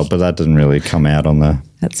as well, but that didn't really come out on the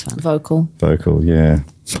That's fun. Vocal. vocal, yeah.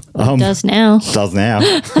 It does now. Does now.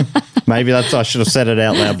 Maybe I should have said it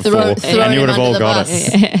out loud before, Thrown and you would have him all under got the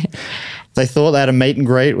it. They thought they had a meet and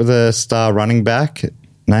greet with a star running back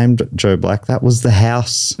named Joe Black. That was The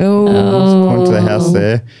House. Point to The House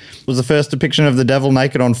there. It was the first depiction of the devil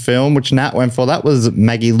naked on film, which Nat went for. That was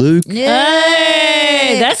Maggie Looke.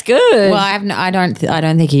 Hey, that's good. Well, I don't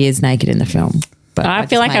think he is naked in the film. But I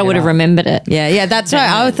feel just like made I it would have up. remembered it. Yeah, that's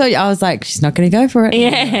right. I was like, she's not going to go for it.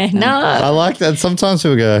 Yeah, no. I like that. Sometimes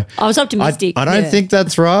people go, I was optimistic. I don't think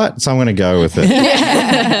that's right, so I'm going to go with it.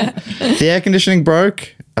 The air conditioning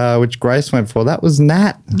broke, which Grace went for. That was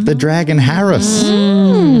Nat, the Dragon Harris.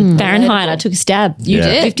 Fahrenheit, I took a stab. You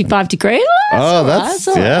did? 55 degrees. That's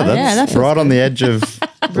all right. Yeah, that feels right on the edge of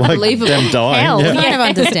like Believable. them dying. Hell, Yeah. Kind of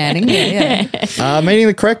understanding. Yeah. Meaning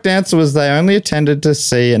the correct answer was they only attended to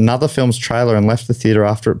see another film's trailer and left the theatre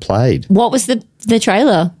after it played. What was the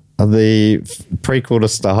trailer? The prequel to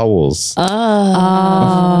Star Wars.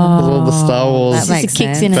 All the Star Wars That makes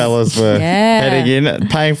kicks sense. in it. fellas were heading in,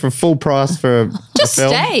 paying for full price for Just a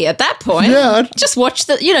film. stay at that point. Yeah. Just watch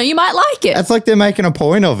you might like it. It's like they're making a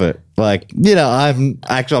point of it. Like, I'm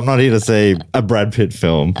not here to see a Brad Pitt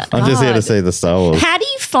film. I'm just here to see the Star Wars. How do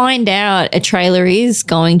you find out a trailer is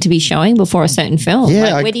going to be showing before a certain film?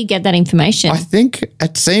 Yeah, where do you get that information? I think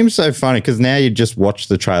it seems so funny because now you just watch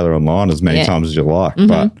the trailer online as many Yeah. times as you like.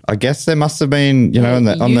 But I guess there must have been, on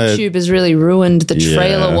the YouTube has really ruined the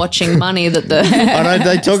trailer Yeah. watching money that the I know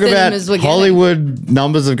they talk about cinemas were getting. Hollywood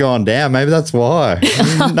numbers have gone down. Maybe that's why.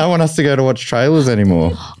 No one has to go to watch trailers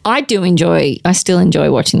anymore. I still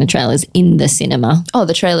enjoy watching the trailers in the cinema. Oh,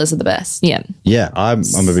 the trailers are the best. Yeah. Yeah, I'm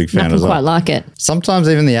a big fan Nothing as well. quite like it. Sometimes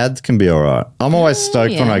even the ads can be all right. I'm always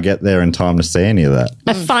stoked when yeah. I get there in time to see any of that.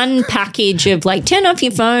 A fun package of turn off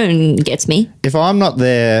your phone gets me. If I'm not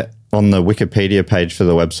there on the Wikipedia page for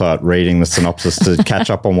the website reading the synopsis to catch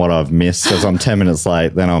up on what I've missed because I'm 10 minutes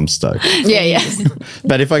late, then I'm stoked. Yeah.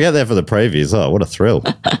 But if I get there for the previews, oh, what a thrill.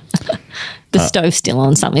 The stove's still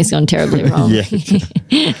on. Something's gone terribly wrong.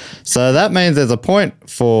 Yeah. So that means there's a point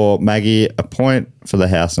for Maggie, a point for the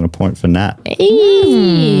house, and a point for Nat.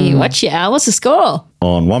 Hey, watch out. What's the score?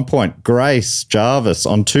 On 1 point, Grace Jarvis.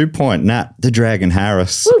 On 2 point, Nat the Dragon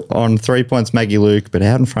Harris. On 3 points, Maggie Luke. But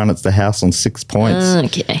out in front, it's the house on 6 points.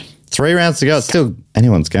 Okay. 3 rounds to go. It's still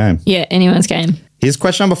anyone's game. Yeah, anyone's game. Here's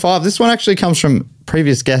question number 5. This one actually comes from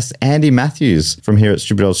previous guest Andy Matthews from here at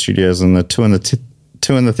Stupid Old Studios and the Two in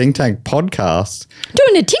the Think Tank podcast.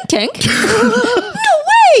 Doing a think tank? No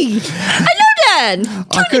way! I know that.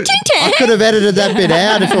 Doing a think tank. I could have edited that bit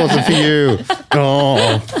out if it wasn't for you.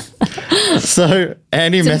 Oh. So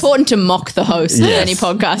Andy It's important to mock the host of any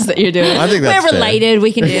podcast that you're doing. I think that's We're fair. related.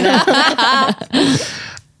 We can do that.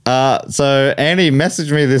 So Andy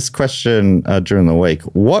messaged me this question during the week.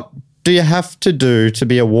 What do you have to do to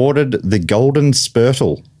be awarded the Golden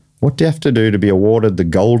Spurtle? What do you have to do to be awarded the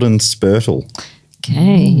Golden Spurtle?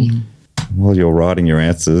 Okay. While you're writing your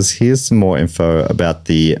answers, here's some more info about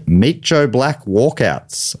the Meet Joe Black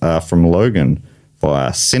walkouts from Logan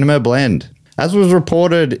via Cinema Blend. As was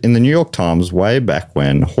reported in the New York Times way back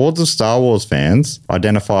when, hordes of Star Wars fans,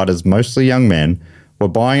 identified as mostly young men, were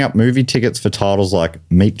buying up movie tickets for titles like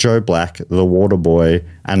Meet Joe Black, The Waterboy,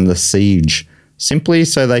 and The Siege, simply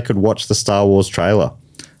so they could watch the Star Wars trailer.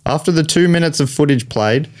 After the 2 minutes of footage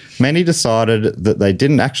played, many decided that they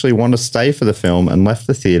didn't actually want to stay for the film and left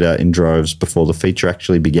the theatre in droves before the feature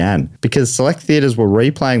actually began. Because select theatres were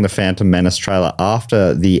replaying the Phantom Menace trailer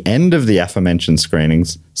after the end of the aforementioned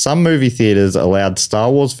screenings, some movie theatres allowed Star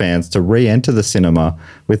Wars fans to re-enter the cinema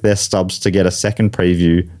with their stubs to get a second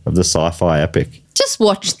preview of the sci-fi epic. Just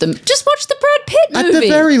watch them. Just watch the Brad Pitt movie. At the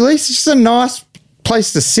very least, it's just a nice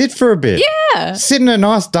place to sit for a bit. Yeah. Sit in a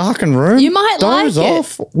nice darkened room. You might doze like it.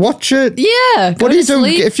 off. Watch it. Yeah. What are you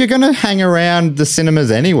doing if you're going to hang around the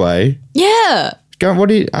cinemas anyway? Yeah.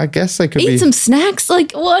 I guess they could Eat some snacks.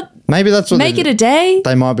 Like what? Maybe that's what Make it a day.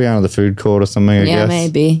 They might be on the food court or something, I guess. Yeah,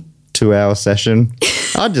 maybe. 2-hour session.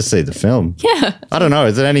 I'd just see the film. Yeah. I don't know.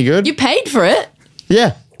 Is it any good? You paid for it.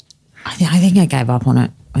 Yeah. I think I gave up on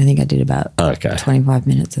it. I think I did about 25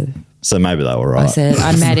 minutes of. So maybe they were right. I said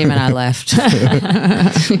I met him and I left.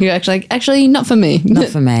 You're actually not for me. Not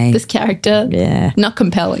for me. This character, not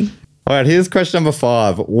compelling. All right, here's question number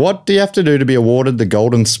 5. What do you have to do to be awarded the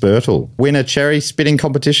Golden Spurtle? Win a cherry spitting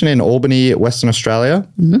competition in Albany, Western Australia?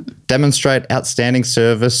 Mm-hmm. Demonstrate outstanding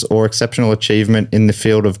service or exceptional achievement in the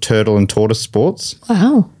field of turtle and tortoise sports?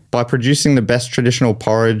 Wow. By producing the best traditional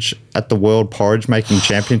porridge at the World Porridge Making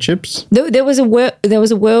Championships? There was a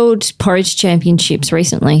World Porridge Championships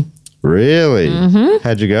recently. Really? Mm-hmm.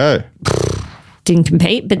 How'd you go? Didn't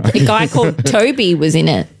compete, but a guy called Toby was in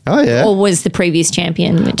it. Oh, yeah. Or was the previous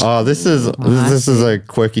champion. This is a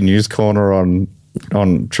quirky news corner on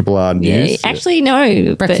Triple R News. Yeah, actually,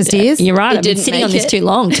 no. Breakfast ears? You're right. I've been sitting on this too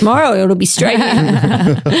long. Tomorrow it'll be straight in.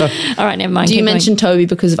 All right, never mind. Do you mention Toby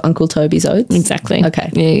because of Uncle Toby's oats? Exactly. Okay.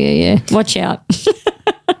 Yeah. Watch out.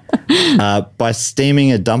 By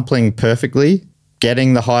steaming a dumpling perfectly,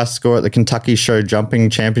 getting the highest score at the Kentucky Show Jumping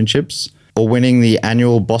Championships, or winning the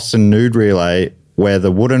annual Boston Nude Relay, where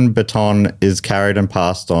the wooden baton is carried and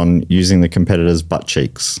passed on using the competitor's butt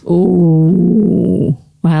cheeks. Ooh.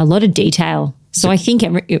 Wow, a lot of detail. So I think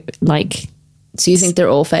So you think they're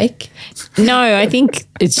all fake? No, I think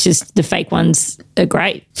it's just the fake ones are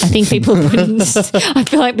great. I think I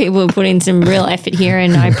feel like people have put in some real effort here,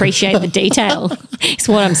 and I appreciate the detail. It's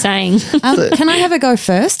what I'm saying. Can I have a go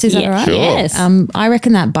first? Is that all right? Sure. Yes. I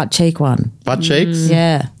reckon that butt cheek one. Butt cheeks?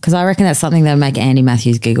 Yeah, because I reckon that's something that would make Andy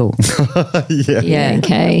Matthews giggle. Yeah.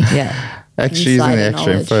 Okay. Yeah. Actually using the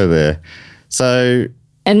extra info there. So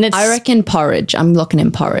And that's, I reckon porridge. I'm locking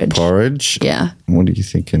in porridge. porridge. Yeah. What are you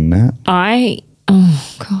thinking, Nat?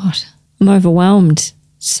 oh God, I'm overwhelmed.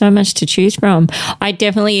 So much to choose from. I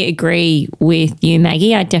definitely agree with you,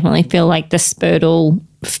 Maggie. I definitely feel like the Spurtle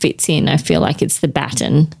fits in. I feel like it's the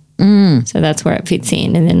baton. So that's where it fits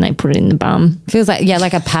in. And then they put it in the bum. Feels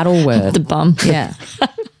like a paddle word. The bum. Yeah.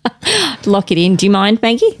 Lock it in. Do you mind,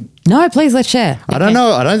 Maggie? No, please, let's share. I don't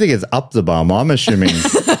know. I don't think it's up the bum. I'm assuming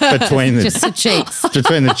between the Just the cheeks.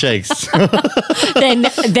 between the cheeks.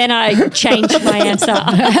 Then I changed my answer.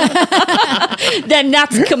 Then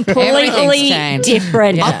that's completely Everything's changed.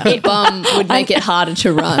 different. Yeah. The bum would make it harder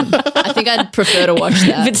to run. I think I'd prefer to watch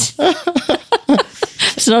that.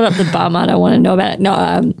 It's not up the bum. I don't want to know about it. No,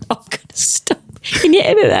 I'm going to stop. Can you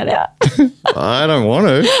edit that out? I don't want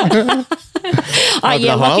to. Yeah, the lock it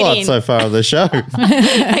highlights in. so far of the show.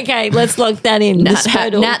 Okay, let's lock that in. The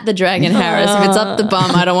Spurtle. Nat the Dragon Harris. If it's up the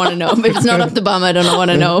bum, I don't want to know. If it's not up the bum, I don't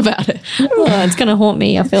want to know about it. Oh, it's going to haunt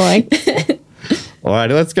me, I feel like. All right,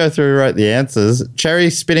 let's go through right the answers.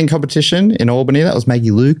 Cherry spitting competition in Albany. That was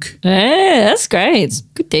Maggie Looke. Yeah, that's great. It's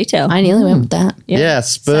good detail. I nearly went with that. Yeah,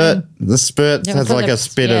 spurt. The spurt has like a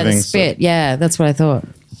spit yeah, of the ink. spit. Yeah, that's what I thought.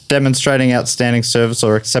 Demonstrating outstanding service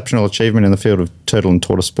or exceptional achievement in the field of turtle and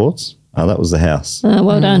tortoise sports. Oh, that was the house.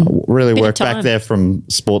 Well done. Really Bit of worked back time. there from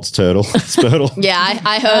sports turtle, Spurtle. Yeah,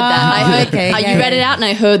 I heard that. I heard you read it out and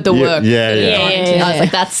I heard the work. Yeah. I was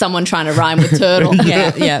like, that's someone trying to rhyme with turtle.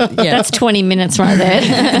 Yeah. That's 20 minutes right there.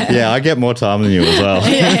 Yeah, I get more time than you as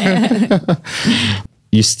well.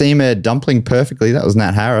 You steam a dumpling perfectly. That was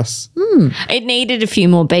Nat Harris. It needed a few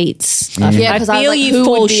more beats. Yeah, I because I was feel like, you who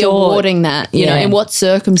fall would be short. awarding that? You know, in what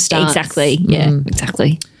circumstance? Exactly. Yeah,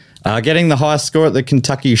 exactly. Getting the highest score at the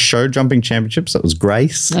Kentucky Show Jumping Championships. That was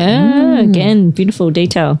Grace. Again, beautiful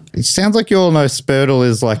detail. It sounds like you all know Spurtle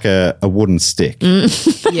is like a wooden stick.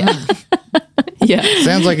 Yeah. Yeah.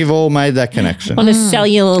 Sounds like you've all made that connection. On a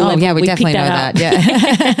cellular Oh, level, yeah, we definitely picked know up.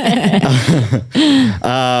 that.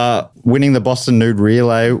 Yeah. Winning the Boston Nude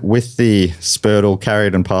Relay with the Spurtle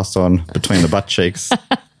carried and passed on between the butt cheeks.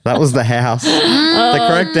 That was the house. The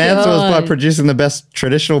correct answer was by producing the best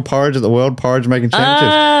traditional porridge at the World Porridge Making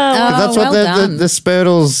Championships. Because that's what well done. the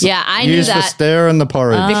Spurtles Yeah, I knew use for that. stirring the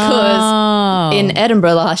porridge. Because in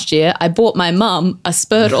Edinburgh last year, I bought my mum a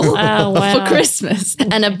Spurtle wow. for Christmas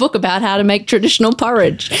and a book about how to make traditional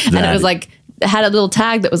porridge. And it was like, it had a little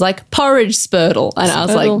tag that was like porridge Spurtle. And I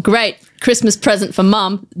was like, great, Christmas present for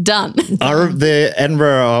mum, done. The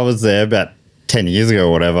Edinburgh, I was there about 10 years ago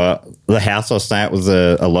or whatever, the house I was staying at was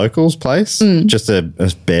a local's place, just a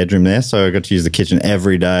bedroom there. So I got to use the kitchen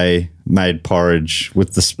every day, made porridge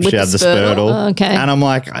with the spurtle. Oh, okay. And I'm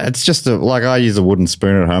like, it's just like I use a wooden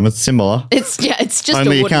spoon at home. It's similar. It's just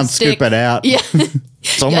Only a you wooden can't stick. scoop it out. Yeah. I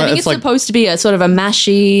think it's supposed to be a sort of a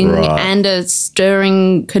mashing and a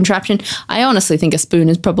stirring contraption. I honestly think a spoon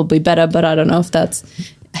is probably better, but I don't know if that's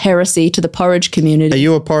heresy to the porridge community. Are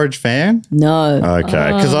you a porridge fan? No.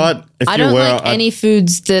 Okay. Because I don't like any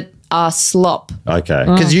foods that are slop. Okay.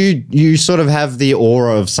 Because you sort of have the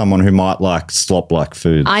aura of someone who might like slop-like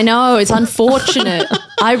foods. I know. It's unfortunate.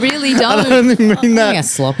 I really don't. I don't mean that. Yeah,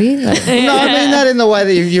 sloppy. No, I mean that in the way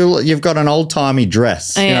that you've got an old-timey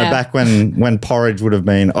dress. You know, back when porridge would have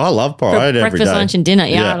been, I love porridge every Breakfast, day. lunch and dinner.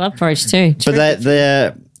 Yeah, I love porridge too. But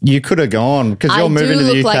they're you could have gone because you're moving to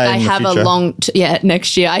the UK. I do look like I have a long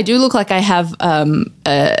next year. I do look like I have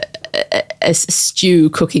a stew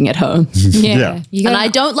cooking at home. Yeah. And I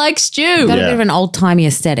don't like stew. You've got a bit of an old-timey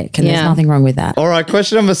aesthetic, and there's nothing wrong with that. All right,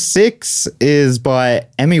 question number 6 is by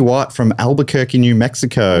Emmy White from Albuquerque, New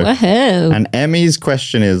Mexico. Woohoo. And Emmy's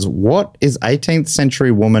question is, what is 18th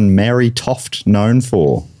century woman Mary Toft known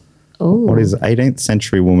for? Ooh. What is 18th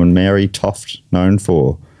century woman Mary Toft known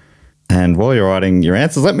for? And while you're writing your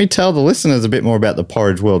answers, let me tell the listeners a bit more about the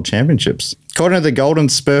Porridge World Championships. According to the Golden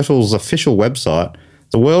Spurtle's official website,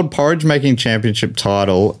 the World Porridge Making Championship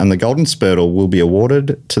title and the Golden Spurtle will be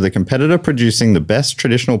awarded to the competitor producing the best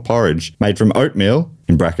traditional porridge made from oatmeal,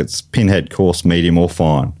 in brackets, pinhead, coarse, medium or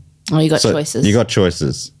fine. Oh, you got choices. You got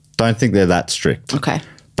choices. Don't think they're that strict. Okay.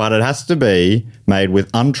 But it has to be made with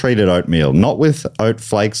untreated oatmeal, not with oat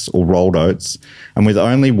flakes or rolled oats, and with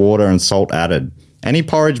only water and salt added. Any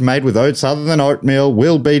porridge made with oats other than oatmeal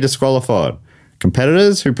will be disqualified.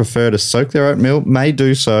 Competitors who prefer to soak their oatmeal may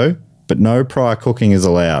do so, but no prior cooking is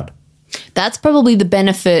allowed. That's probably the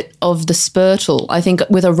benefit of the spurtle. I think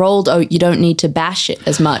with a rolled oat, you don't need to bash it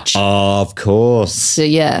as much. Of course. So,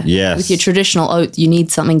 yeah. Yes. With your traditional oat, you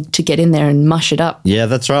need something to get in there and mush it up. Yeah,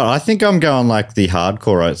 that's right. I think I'm going like the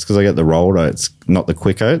hardcore oats because I get the rolled oats, not the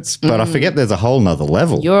quick oats. But I forget there's a whole nother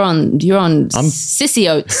level. You're on sissy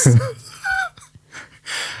oats.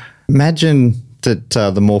 Imagine that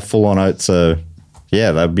the more full-on oats are,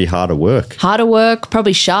 that'd be harder work. Harder work,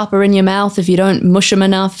 probably sharper in your mouth if you don't mush them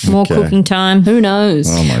enough. More cooking time. Who knows?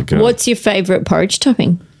 Oh, my God. What's your favourite porridge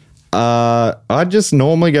topping? I just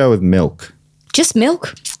normally go with milk. Just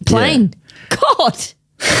milk? Plain? God.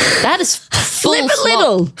 That is full Flip a slop.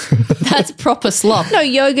 little. That's proper slop. No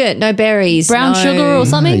yogurt, no berries. Brown no sugar or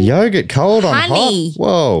something? Yogurt cold on Honey. hot.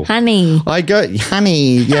 Whoa. honey. I go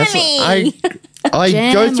honey. Yes, Honey. I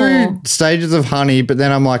Jam go through or- stages of honey, but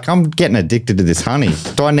then I'm like, I'm getting addicted to this honey.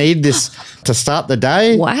 Do I need this to start the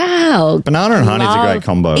day? Wow. Banana and honey's a great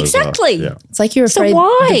combo. Exactly. As well. It's like you're So afraid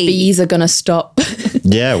why? the bees are going to stop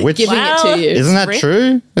Yeah, which giving it to you. isn't that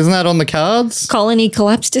true? Isn't that on the cards? Colony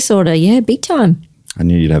collapse disorder. Yeah, big time. I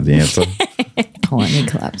knew you'd have the answer. Colony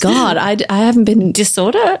collapse. God, I haven't been...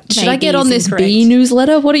 Disorder? Should I get on this bee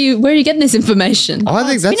newsletter? Where are you getting this information? I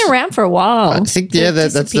think that's Been around for a while. I think They're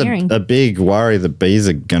that's disappearing. a big worry. The bees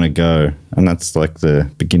are going to go, and that's like the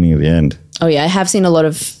beginning of the end. Oh, yeah. I have seen a lot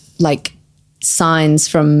of like signs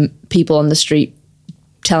from people on the street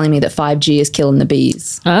telling me that 5G is killing the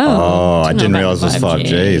bees. Oh, I didn't realize it was 5G.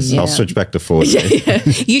 5Gs. I'll switch back to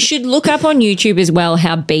 4G. You should look up on YouTube as well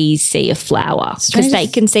how bees see a flower because they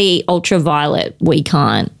can see ultraviolet. We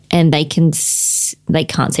can't. And they can't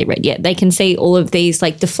see red yet. They can see all of these,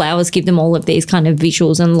 like the flowers give them all of these kind of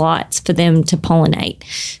visuals and lights for them to pollinate.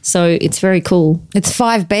 So it's very cool. It's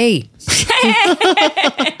 5B.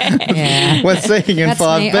 Yeah. We're seeing in That's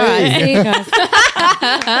 5B. me. All right, see you guys.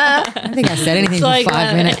 I don't think I said anything like for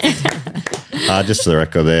 5 minutes. Just for the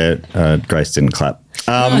record there, Grace didn't clap.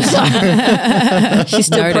 She's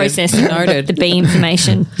still Noted. processing Noted. the bee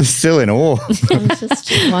information. Still in awe. It's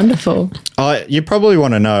just wonderful. You probably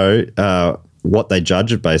want to know what they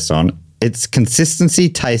judge it based on. It's consistency,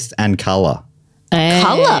 taste, and colour.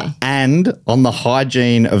 Colour. And on the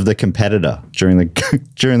hygiene of the competitor during the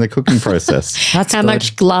cooking process. That's How good.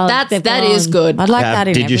 much glove? That is good. I'd like that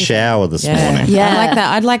in Did you everything. shower this Yeah. morning? Yeah.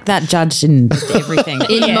 I'd like that judged in everything.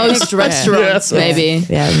 In most restaurants, maybe.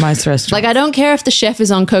 Yeah, most restaurants. Like, I don't care if the chef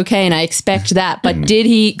is on cocaine. I expect that. But did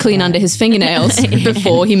he clean under his fingernails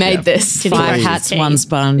before he made this? Did he 5 brush hats, his 1 teeth?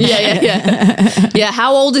 sponge. Yeah. Yeah,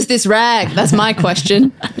 how old is this rag? That's my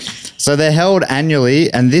question. So they're held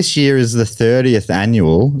annually, and this year is the 30th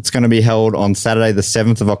annual. It's going to be held on Saturday, the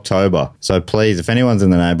 7th of October. So please, if anyone's in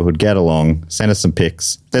the neighbourhood, get along, send us some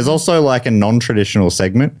pics. There's also like a non-traditional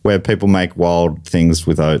segment where people make wild things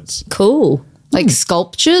with oats. Cool. Like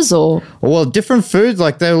sculptures or? Well, different foods.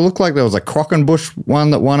 Like they look like there was a Crockenbush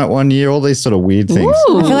one that won it one year. All these sort of weird things.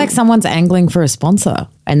 Ooh. I feel like someone's angling for a sponsor,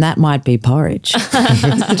 and that might be porridge. Do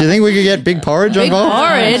you think we could get big porridge on board?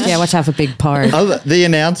 Porridge. Yeah, watch out for big porridge. The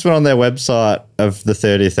announcement on their website of the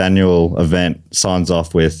 30th annual event signs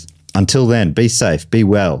off with, "Until then, be safe, be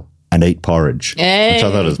well, and eat porridge." Which I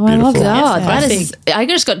thought was I love beautiful. God, Yes, that is, I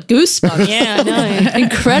just got goosebumps. Yeah, I know.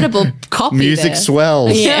 Incredible copy Music there.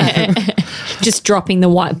 swells. Yeah. Just dropping the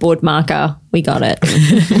whiteboard marker. We got it.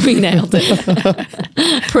 We nailed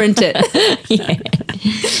it. Print it.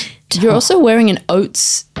 You're also wearing an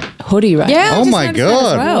Oats hoodie right Yeah, I Oh just my noticed that as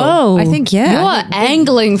God. well. Whoa. I think, now. You yeah. are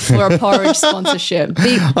angling for a porridge sponsorship.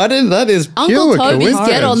 I didn't. That is pure Uncle Toby's coincidence.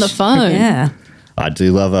 get on the phone. Yeah. I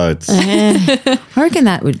do love oats. I reckon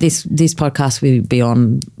that would this podcast would be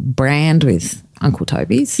on brand with Uncle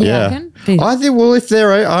Toby's. you Yeah. reckon? I think. Well, if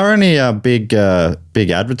there are any big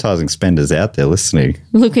advertising spenders out there listening,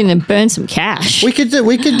 Looking to burn some cash. we could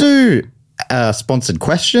do sponsored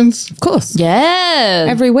questions. Of course. Yeah.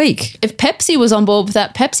 Every week. If Pepsi was on board with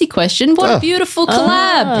that Pepsi question, what a beautiful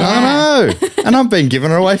collab. I know, and I've been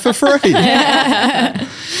giving it away for free.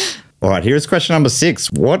 All right, here's question number 6.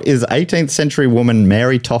 What is 18th century woman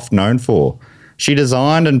Mary Toft known for? She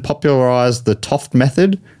designed and popularised the Toft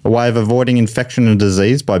method, a way of avoiding infection and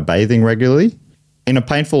disease by bathing regularly. In a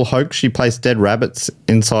painful hoax, she placed dead rabbits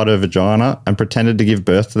inside her vagina and pretended to give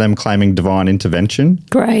birth to them, claiming divine intervention.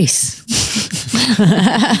 Grace.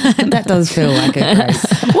 That does feel like a Grace.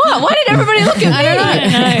 What? Why did everybody look at me? I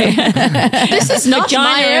don't know. This is not Vagina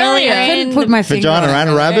my earlier area. in- Put my finger Vagina on and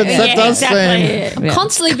it. rabbits? That does seem... I'm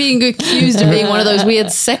constantly being accused of being one of those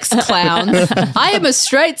weird sex clowns. I am a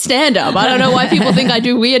straight stand-up. I don't know why people think I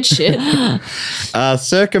do weird shit.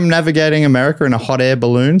 Circumnavigating America in a hot air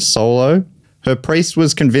balloon, solo. Her priest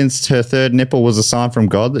was convinced her third nipple was a sign from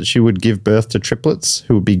God that she would give birth to triplets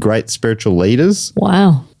who would be great spiritual leaders.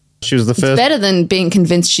 Wow. She was the first... Better than being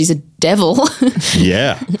convinced she's a devil.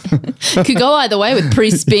 Yeah. Could go either way with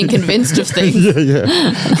priests being convinced of things.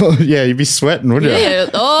 Yeah, you'd be sweating, wouldn't you? Yeah.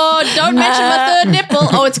 Oh, don't mention my third nipple.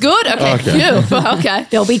 Oh, it's good? Okay. Phew. Okay.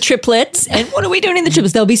 There'll be triplets. And what are we doing in the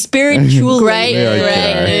triplets? There'll be spiritual. Great,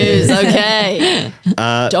 great news. Okay.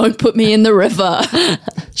 Don't put me in the river.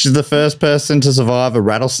 She's the first person to survive a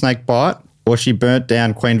rattlesnake bite, or she burnt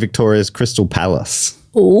down Queen Victoria's Crystal Palace.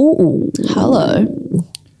 Ooh. Hello.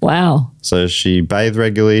 Wow. So she bathed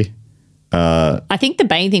regularly, I think the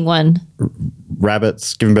bathing one.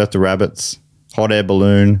 rabbits, giving birth to rabbits, hot air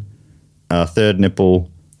balloon, third nipple,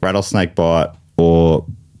 rattlesnake bite, or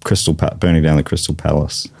burning down the Crystal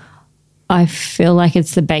Palace. I feel like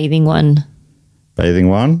it's the bathing one. Bathing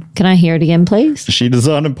one. Can I hear it again, please? She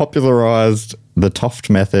designed and popularised the Toft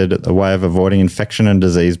method, a way of avoiding infection and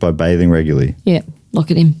disease by bathing regularly. Yeah. Lock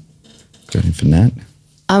it in. Going for Nat.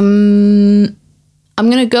 I'm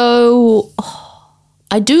going to go...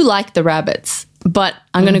 I do like the rabbits, but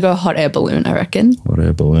I'm going to go hot air balloon, I reckon. Hot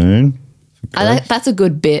air balloon. That's a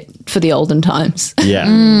good bit for the olden times.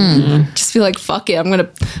 Yeah. Just feel like, fuck it, I'm going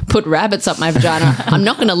to put rabbits up my vagina. I'm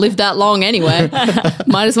not going to live that long anyway.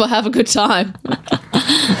 Might as well have a good time.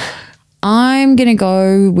 I'm going to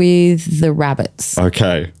go with the rabbits.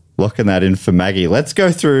 Okay. Locking that in for Maggie. Let's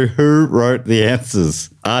go through who wrote the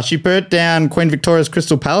answers. She burnt down Queen Victoria's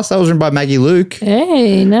Crystal Palace. That was written by Maggie Looke.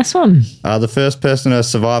 Hey, nice one. The first person to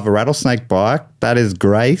survive a rattlesnake bite, that is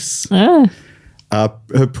Grace. Oh.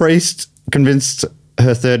 Her priest convinced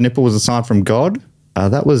her third nipple was a sign from God.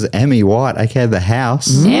 That was Emmy White, aka The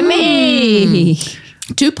House. Emmy.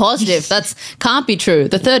 Too positive. That's can't be true.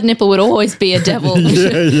 The third nipple would always be a devil.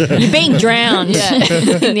 You're being drowned Yeah. in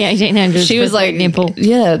the 1800s. She was like, nipple.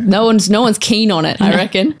 yeah, no one's keen on it, I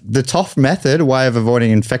reckon. The Toft method, a way of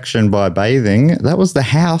avoiding infection by bathing, that was The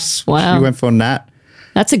House. Wow. She went for Nat.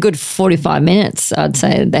 That's a good 45 minutes, I'd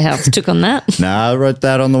say the house took on that. Nah, I wrote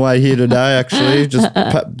that on the way here today, actually. Just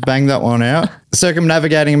bang that one out.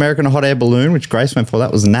 Circumnavigating America in a hot air balloon, which Grace went for,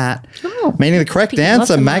 that was Nat. Oh, Meaning the correct lots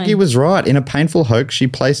answer, of Maggie mine. was right. In a painful hoax, she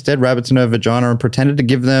placed dead rabbits in her vagina and pretended to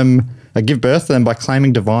give birth to them by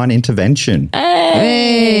claiming divine intervention.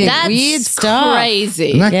 Hey, That's weird stuff. crazy.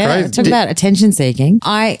 Isn't that Yeah, crazy? talk about attention seeking. So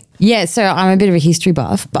I'm a bit of a history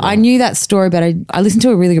buff, but I knew that story, but I listened to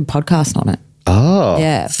a really good podcast on it. Oh,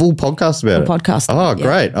 Yeah. full podcast about it. podcast. Oh, Yeah.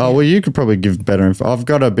 great. Oh, well, you could probably give better info. I've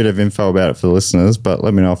got a bit of info about it for the listeners, but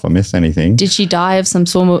let me know if I miss anything. Did she die of some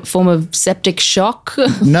form of septic shock?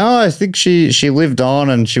 No, I think she lived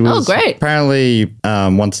on, and she was Oh, great. apparently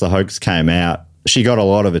once the hoax came out, she got a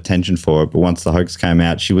lot of attention for it, but once the hoax came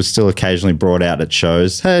out, she was still occasionally brought out at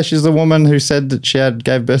shows. Hey, she's the woman who said that she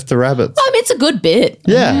gave birth to rabbits. I mean, it's a good bit.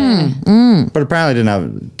 Yeah. But apparently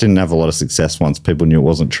didn't have a lot of success once people knew it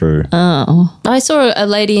wasn't true. Oh. I saw a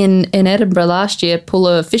lady in Edinburgh last year pull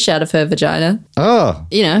a fish out of her vagina. Oh.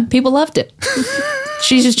 You know, people loved it.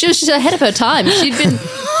 She's ahead of her time. She'd been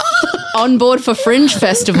on board for fringe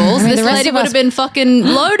festivals. This lady would have been fucking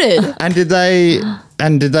loaded.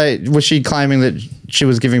 Was she claiming that she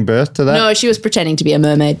was giving birth to that? No, she was pretending to be a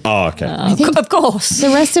mermaid. Oh, okay. Of course. The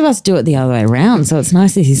rest of us do it the other way around, so it's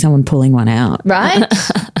nice to see someone pulling one out. Right?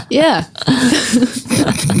 Yeah.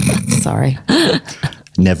 Sorry.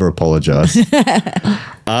 Never apologise.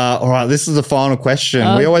 All right, this is the final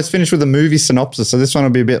question. We always finish with a movie synopsis, so this one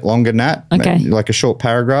will be a bit longer than that. Okay. Like a short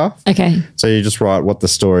paragraph. Okay. So you just write what the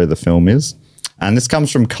story of the film is. And this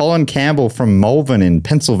comes from Colin Campbell from Malvern in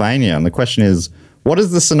Pennsylvania. And the question is, what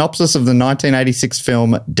is the synopsis of the 1986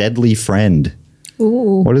 film Deadly Friend?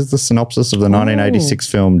 Ooh. What is the synopsis of the 1986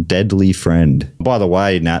 film Deadly Friend? By the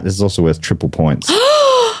way, Nat, this is also worth triple points.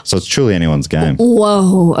 So it's truly anyone's game.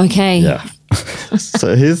 Whoa. Okay. Yeah.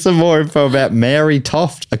 So here's some more info about Mary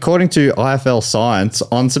Toft. According to IFL Science,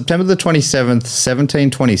 on September the 27th,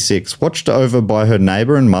 1726, watched over by her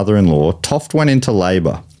neighbour and mother-in-law, Toft went into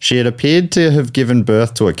labour. She had appeared to have given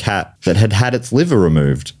birth to a cat that had had its liver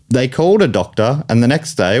removed. They called a doctor, and the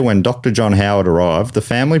next day, when Dr. John Howard arrived, the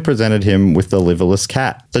family presented him with the liverless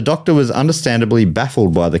cat. The doctor was understandably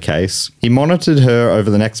baffled by the case. He monitored her over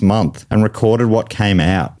the next month and recorded what came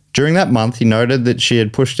out. During that month, he noted that she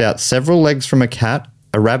had pushed out several legs from a cat,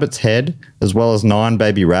 a rabbit's head, as well as 9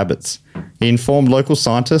 baby rabbits. He informed local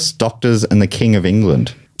scientists, doctors, and the King of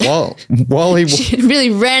England. While he really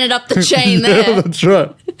ran it up the chain there. Yeah, that's right.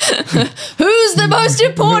 Who's the most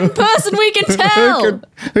important person we can tell?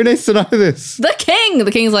 Who needs to know this? The king.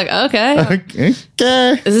 The king's like, okay. Okay.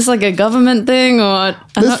 Is this like a government thing, or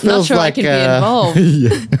I'm not sure I can be involved?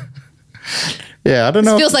 Yeah, I don't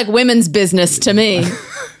know. This feels like women's business to me.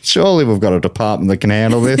 Surely we've got a department that can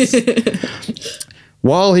handle this.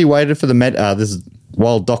 While he waited for the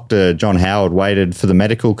while Dr. John Howard waited for the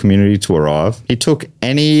medical community to arrive, he took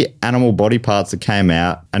any animal body parts that came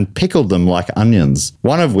out and pickled them like onions,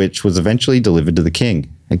 one of which was eventually delivered to the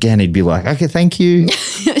king. Again, he'd be like, okay, thank you.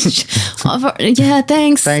 Yeah,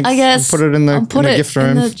 thanks. I guess. Put it in the gift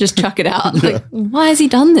room. Just chuck it out. Like, why has he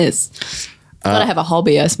done this? Gotta have a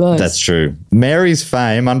hobby, I suppose. That's true. Mary's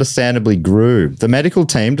fame understandably grew. The medical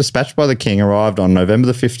team dispatched by the king arrived on November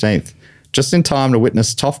the 15th, just in time to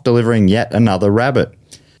witness Toft delivering yet another rabbit.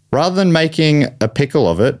 Rather than making a pickle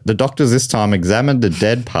of it, the doctors this time examined the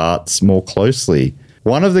dead parts more closely.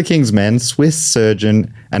 One of the king's men, Swiss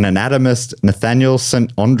surgeon and anatomist Nathaniel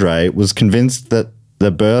St. Andre, was convinced that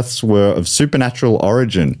the births were of supernatural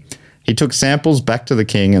origin. He took samples back to the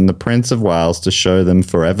king and the Prince of Wales to show them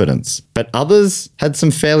for evidence. But others had some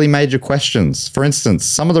fairly major questions. For instance,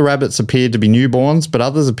 some of the rabbits appeared to be newborns, but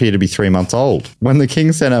others appeared to be 3 months old. When the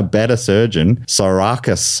king sent a better surgeon,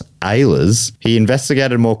 Syrakus Ehlers, he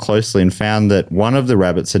investigated more closely and found that one of the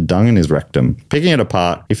rabbits had dung in his rectum. Picking it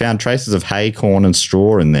apart, he found traces of hay, corn and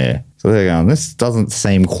straw in there. So they're going, this doesn't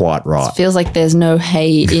seem quite right. It feels like there's no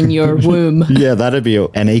hay in your womb. Yeah, that'd be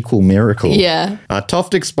an equal miracle. Yeah.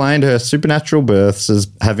 Toft explained her supernatural births as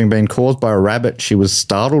having been caused by a rabbit she was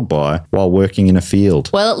startled by while working in a field.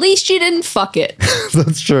 Well, at least she didn't fuck it.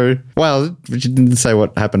 That's true. Well, she didn't say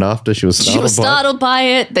what happened after she was startled by it. She was startled by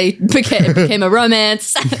it. It became a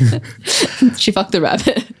romance. She fucked the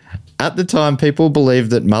rabbit. At the time, people believed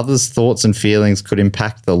that mothers' thoughts and feelings could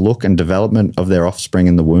impact the look and development of their offspring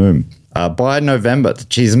in the womb. By November,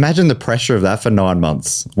 geez, imagine the pressure of that for 9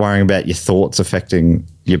 months, worrying about your thoughts affecting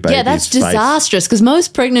your baby's Yeah, that's face. disastrous because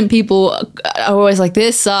most pregnant people are always like,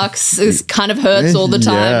 this sucks, this kind of hurts all the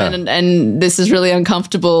time and this is really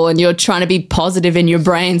uncomfortable, and you're trying to be positive in your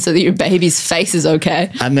brain so that your baby's face is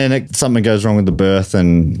okay. And then something goes wrong with the birth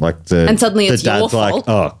and suddenly it's your dad's like, fault.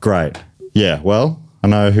 oh, great. Yeah, well, I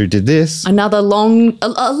know who did this. Another a long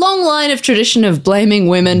line of tradition of blaming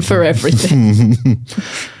women for everything.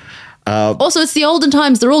 Also, it's the olden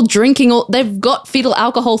times. They're all drinking. They've got fetal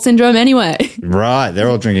alcohol syndrome anyway. Right. They're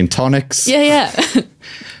all drinking tonics. Yeah.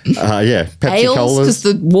 Pepsi Ales, Colas. because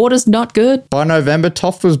the water's not good. By November,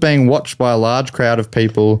 Toft was being watched by a large crowd of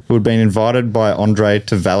people who had been invited by Andre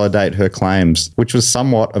to validate her claims, which was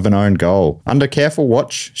somewhat of an own goal. Under careful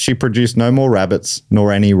watch, she produced no more rabbits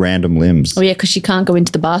nor any random limbs. Oh, yeah, because she can't go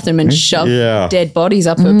into the bathroom and shove dead bodies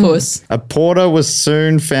up her puss. A porter was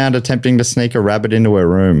soon found attempting to sneak a rabbit into her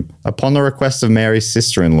room, upon the request of Mary's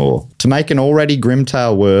sister-in-law. To make an already grim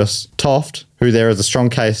tale worse, Toft, who there is a strong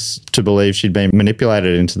case to believe she'd been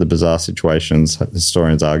manipulated into the bizarre situations,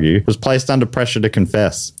 historians argue, was placed under pressure to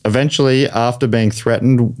confess. Eventually, after being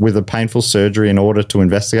threatened with a painful surgery in order to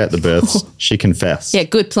investigate the births, she confessed. Yeah,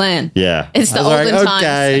 good plan. Yeah. It's the I was olden like, times.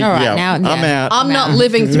 okay, All right, yeah, now- I'm yeah. out. I'm not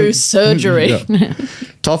living through surgery.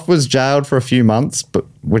 Toff was jailed for a few months,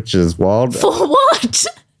 which is wild, For what?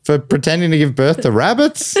 for pretending to give birth to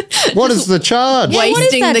rabbits. What is the charge? what is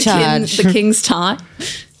Wasting that the charge? king's time.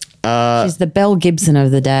 She's the Belle Gibson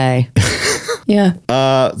of the day. Yeah.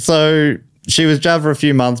 So she was jailed for a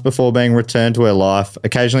few months before being returned to her life,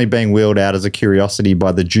 occasionally being wheeled out as a curiosity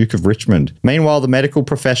by the Duke of Richmond. Meanwhile, the medical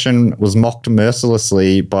profession was mocked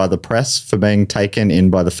mercilessly by the press for being taken in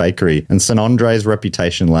by the fakery, and St Andre's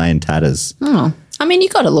reputation lay in tatters. Oh. I mean, you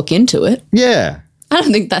got to look into it. Yeah. I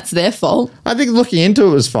don't think that's their fault. I think looking into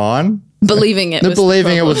it was fine. Believing it was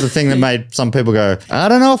Believing the it was the thing that made some people go, I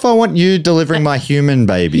don't know if I want you delivering my human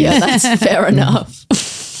baby. Yeah, that's fair enough.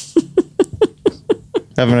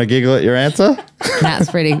 Having a giggle at your answer?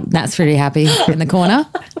 That's pretty happy in the corner.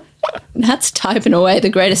 That's typing away the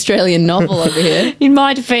great Australian novel over here. In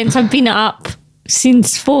my defense, I've been up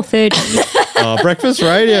since 4:30. Oh, breakfast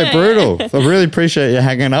radio, brutal. I really appreciate you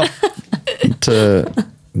hanging up to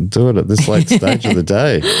do it at this late stage of the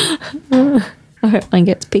day. I hope mine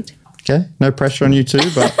gets picked. Okay, no pressure on you two,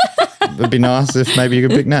 but it'd be nice if maybe you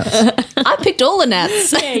could pick Nats. I picked all the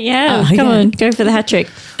Nats. Yeah. Come on, go for the hat trick.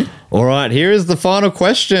 All right, here is the final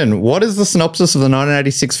question. What is the synopsis of the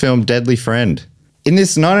 1986 film Deadly Friend? In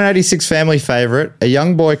this 1986 family favourite, a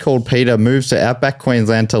young boy called Peter moves to outback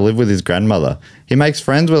Queensland to live with his grandmother. He makes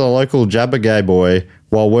friends with a local Jabbergay boy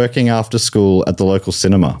while working after school at the local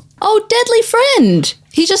cinema. Oh, Deadly Friend.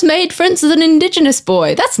 He just made friends with an Indigenous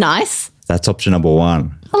boy. That's nice. That's option number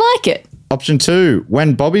one. I like it. Option two,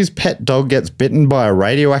 when Bobby's pet dog gets bitten by a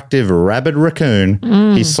radioactive rabid raccoon,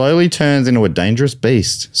 he slowly turns into a dangerous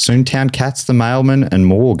beast. Soon town cats, the mailman, and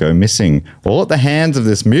more go missing, all at the hands of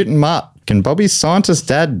this mutant mutt. Can Bobby's scientist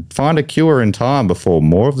dad find a cure in time before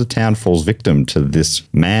more of the town falls victim to this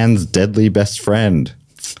man's deadly best friend?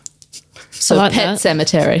 So like Pet that.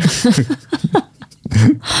 Cemetery.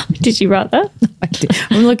 Did you write that?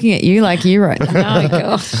 I'm looking at you like you wrote that.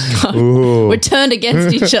 Oh, God. We're turned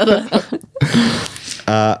against each other.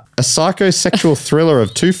 A psychosexual thriller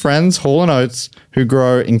of two friends, Hall and Oates, who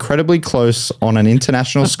grow incredibly close on an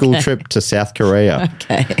international school trip to South Korea.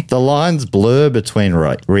 Okay. The lines blur between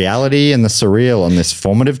reality and the surreal on this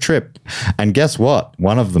formative trip. And guess what?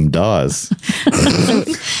 One of them dies.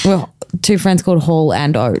 Well, two friends called Hall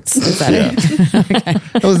and Oates. Is that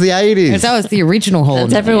it? It was the 80s. That was the original Hall.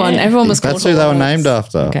 That's everyone. Everyone was called That's who they were Hall named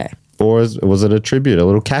Oates. after. Okay. Or was it a tribute, a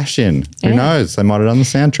little cash in? Who knows? They might have done the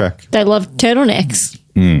soundtrack. They love turtlenecks.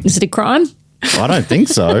 Is it a crime? I don't think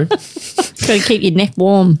so. Got to keep your neck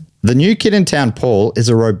warm. The new kid in town, Paul, is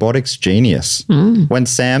a robotics genius. When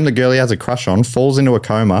Sam, the girl he has a crush on, falls into a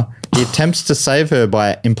coma, he attempts to save her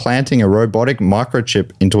by implanting a robotic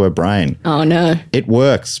microchip into her brain. Oh, no. It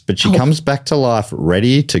works, but she comes back to life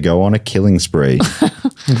ready to go on a killing spree.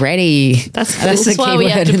 Ready. That's This is why we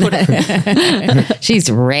have to put She's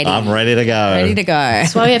ready. I'm ready to go. ready to go.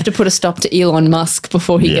 That's why we have to put a stop to Elon Musk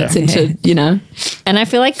before he Yeah. gets into, you know. And I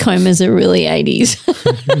feel like comas are really 80s.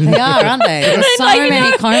 They are, aren't they? There's so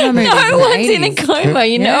many coma movies. No in the one's in a 80s. coma. No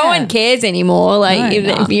Yeah. one cares anymore. Like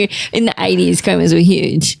No, if you in the 80s, comas were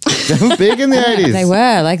huge. They were big in the 80s. They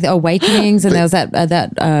were like the Awakenings, and there was that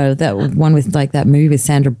one with like that movie with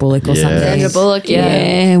Sandra Bullock or something. Sandra Bullock, yeah.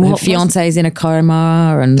 And fiance's in a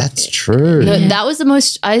coma, and That's true. No, that was the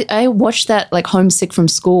most. I watched that like homesick from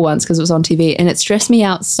school once because it was on TV, and it stressed me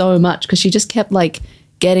out so much because she just kept like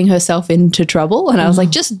getting herself into trouble, and I was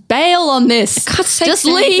like, just bail on this. God's sake, Just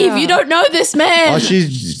Sandra. leave. You don't know this man. Oh,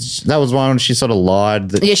 that was one when she sort of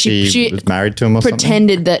lied that Yeah, she she was married to him or something.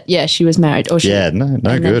 Pretended that she was married, or she Yeah, no and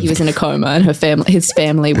then good. he was in a coma, and his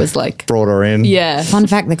family was like, Brought her in. yeah. fun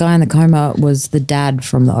fact: the guy in the coma was the dad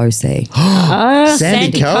from the OC.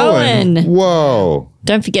 Sandy Cohen. Whoa.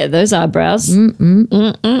 Don't forget those eyebrows.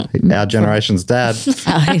 Our generation's dad.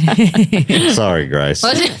 Sorry,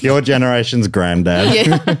 Grace. Your generation's granddad.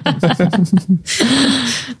 Yeah.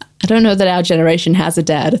 I don't know that our generation has a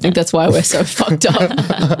dad. I think that's why we're so fucked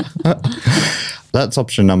up. That's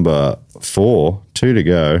option number 4. 2 to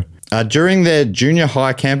go. During their junior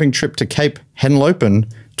high camping trip to Cape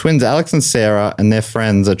Henlopen, twins Alex and Sarah and their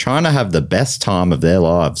friends are trying to have the best time of their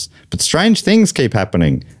lives. But strange things keep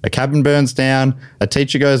happening. A cabin burns down, a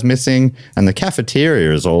teacher goes missing, and the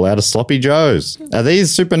cafeteria is all out of sloppy joes. Are these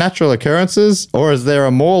supernatural occurrences, or is there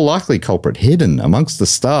a more likely culprit hidden amongst the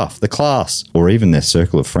staff, the class, or even their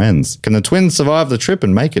circle of friends? Can the twins survive the trip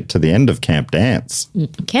and make it to the end of Camp Dance?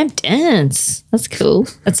 Camp Dance. That's cool.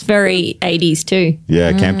 That's very 80s too.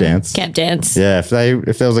 Yeah, Camp Dance. Camp Dance. Yeah, if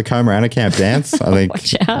there was a coma and a Camp Dance, I think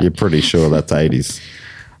Watch out. you're pretty sure that's 80s.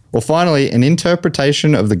 Well, finally, an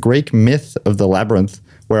interpretation of the Greek myth of the labyrinth,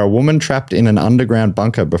 where a woman trapped in an underground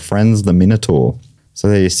bunker befriends the Minotaur. So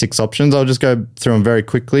there are 6 options. I'll just go through them very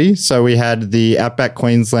quickly. So we had the Outback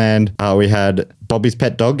Queensland. We had Bobby's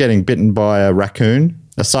pet dog getting bitten by a raccoon.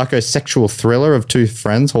 A psychosexual thriller of 2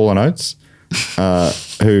 friends, Hall & Oates,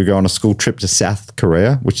 who go on a school trip to South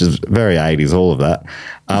Korea, which is very 80s, all of that.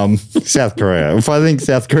 South Korea. If I think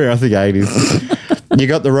South Korea, I think 80s. You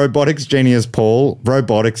got the robotics genie as Paul.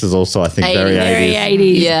 Robotics is also, I think, very 80s. Very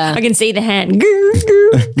 80s. Yeah. I can see the hand.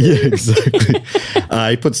 Yeah, exactly.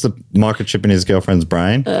 He puts the microchip in his girlfriend's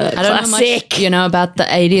brain. I don't know Classic. much you know about the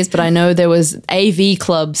 80s, but I know there was AV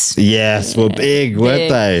clubs. Yes, were big, weren't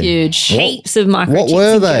they? Huge. Heaps of microchips. What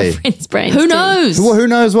were in they? girlfriends' brains Who too. knows? Well, who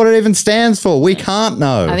knows what it even stands for? We can't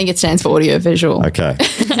know. I think it stands for audio visual. Okay.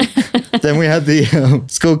 Then we had the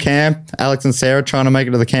school camp, Alex and Sarah trying to make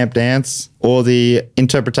it to the camp dance, or the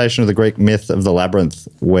interpretation of the Greek myth of the labyrinth,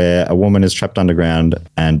 where a woman is trapped underground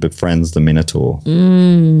and befriends the Minotaur.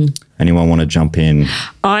 Anyone want to jump in?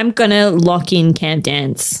 I'm going to lock in Camp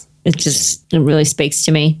Dance. It really speaks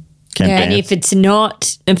to me. Camp And Dance? if it's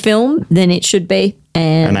not a film, then it should be.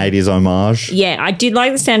 An 80s homage? Yeah, I did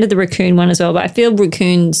like the sound of the raccoon one as well, but I feel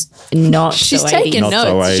raccoon's not She's so 80s. taking Not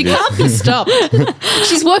so notes. She 80s. can't be stopped.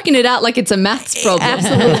 She's working it out like it's a maths problem.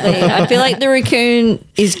 Absolutely. I feel like the raccoon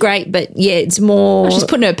is great, but yeah, it's more She's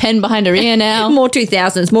putting her pen behind her ear now. more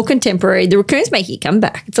 2000s, more contemporary. The raccoon's making a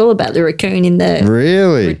comeback. It's all about the raccoon in the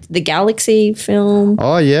Really? Galaxy film.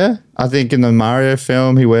 Oh, yeah. I think in the Mario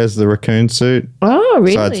film, he wears the raccoon suit. Oh,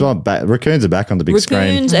 really? So it's not back. Raccoons are back on the big screen.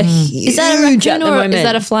 Raccoons are huge Is that a at raccoon the or moment. is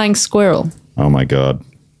that a flying squirrel? Oh, my God.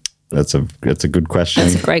 That's a good question.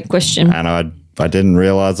 That's a great question. And I didn't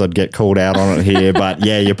realize I'd get called out on it here, but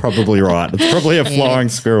yeah, you're probably right. It's probably a flying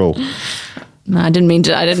squirrel. No, I didn't mean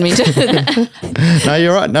to. No,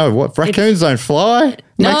 you're right. No, what? Raccoons don't fly?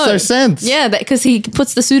 Makes no sense. Yeah, because he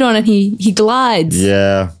puts the suit on and he glides.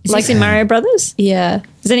 Yeah. Is this in Mario Brothers? Yeah.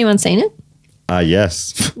 Has anyone seen it?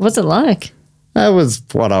 Yes. What's it like? That was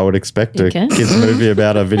what I would expect a Okay. kids movie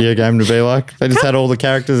about a video game to be like. They just had all the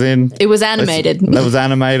characters in. It was animated. That was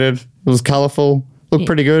animated. It was colourful. Looked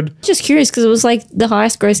pretty good. Just curious because it was like the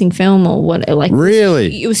highest grossing film or what? Like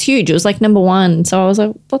Really? it was huge. It was like #1. So I was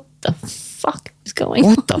like, what the fuck is going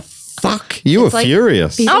on? What the fuck? You were like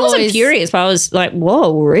furious. people I wasn't always- furious, but I was like,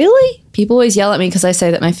 whoa, really? People always yell at me because I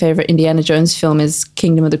say that my favorite Indiana Jones film is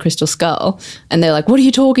Kingdom of the Crystal Skull. And they're like, what are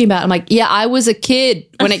you talking about? I'm like, yeah, I was a kid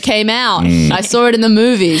when it came out. I saw it in the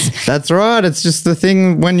movies. That's right. It's just the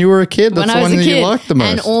thing when you were a kid. That's when the I was one a that kid. you liked the most.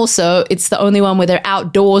 And also, it's the only one where they're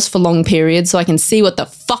outdoors for long periods so I can see what the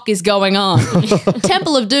fuck is going on.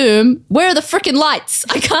 Temple of Doom, where are the freaking lights?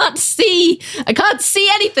 I can't see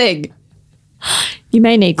anything. You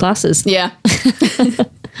may need glasses. Yeah.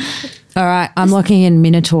 All right, I'm locking in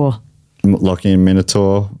Minotaur. Locking in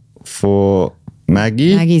Minotaur for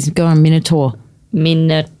Maggie. Maggie's going Minotaur.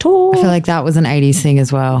 Minotaur. I feel like that was an 80s thing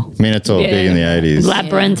as well. Minotaur, big in the 80s.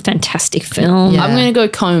 Labyrinth, fantastic film. Yeah. I'm going to go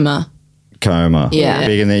Coma. Coma. Yeah.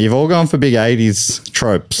 Big in there. You've all gone for big 80s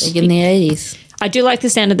tropes. Big in the 80s. I do like the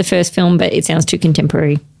sound of the first film, but it sounds too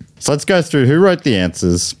contemporary. So let's go through who wrote the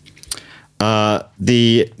answers.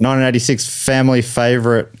 The 1986 family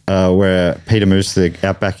favourite, where Peter moves to the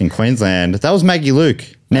outback in Queensland, that was Maggie Looke.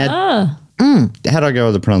 Now, how'd I go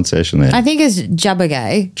with the pronunciation there? I think it's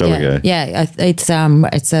Jabbergay. Jabbergay. Yeah, it's an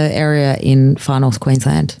area in Far North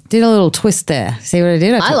Queensland. Did a little twist there. See what I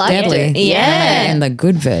did? I took liked Deadly. it. Yeah. And the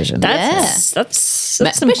good version.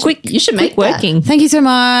 That's some quick. You should make quick that. working. Thank you so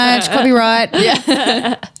much. Copyright.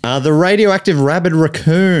 The radioactive rabid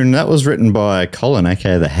raccoon, that was written by Colin,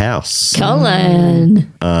 aka The House.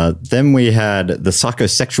 Colin. Then we had the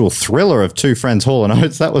psychosexual thriller of Two Friends, Hall &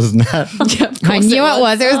 Oates. That was Nat. I knew it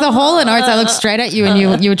was. It was the Hall & Oates. I looked straight at you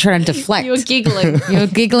and you were trying to deflect. You were giggling. You were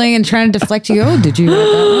giggling and trying to deflect. You go, oh, did you write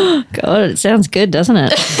that one? God, it sounds good, doesn't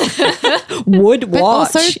it? would But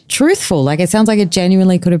watch. also truthful. Like, it sounds like it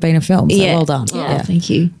genuinely could have been a film. So well done. Yeah, thank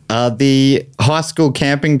you. The high school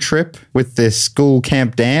camping trip with the school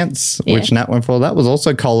camp dance, which Nat went for, that was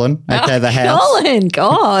also Colin, aka the house. Colin,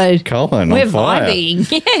 God. Colin, We're on fire.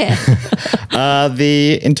 vibing. Yeah.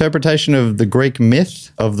 The interpretation of the Greek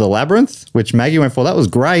myth of the labyrinth, which Maggie went for, that was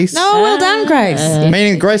Grace. Oh, well done, Grace.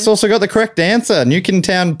 Meaning Grace also got the correct answer. Newton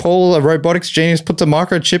Paul, a robotics genius, puts a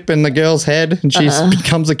microchip in the girl's head and she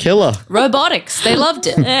becomes a killer. Robotics. They loved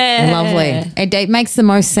it. Lovely. It makes the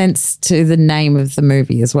most sense to the name of the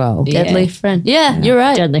movie as well. Deadly friend. Yeah, you're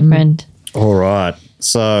right. Deadly friend. All right.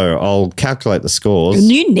 So I'll calculate the scores.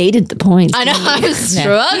 You needed the points. I know. I was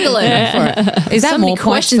struggling for it. Is that So many more points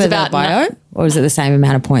questions for about the bio? Or is it the same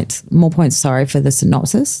amount of points? More points, sorry, for the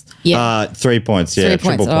synopsis? 3 points, yeah, 3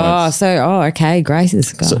 triple points. points. Okay. Grace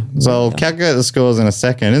is gone. So I'll calculate the scores in a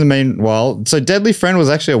second. In the meanwhile, so Deadly Friend was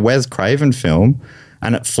actually a Wes Craven film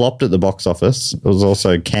and it flopped at the box office. It was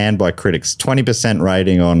also canned by critics. 20%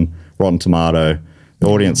 rating on Rotten Tomato. The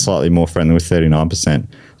audience slightly more friendly with 39%.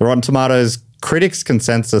 The Rotten Tomatoes critics'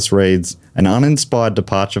 consensus reads, an uninspired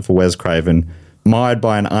departure for Wes Craven, mired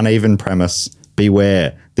by an uneven premise.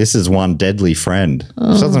 Beware, this is one deadly friend.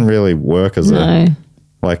 Which doesn't really work as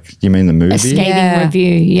you mean the movie? A scathing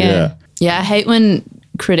review, yeah. Yeah, I hate when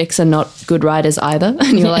critics are not good writers either.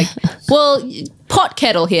 And you're like, well, pot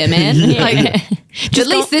kettle here, man. Like, at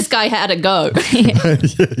least this guy had a go.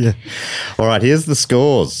 All right, here's the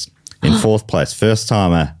scores. In fourth place, first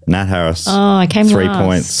timer, Nat Harris. Oh, I came 3 last.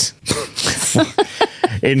 points.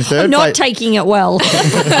 In third Not place, taking it well.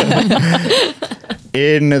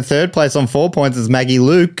 in third place on 4 points is Maggie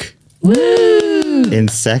Looke. Woo! In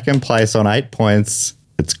second place on 8 points,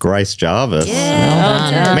 it's Grace Jarvis.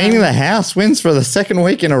 Meaning the house wins for the second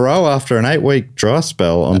week in a row after an 8-week dry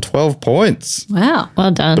spell on 12 points. Wow. Well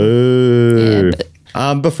done. Boo.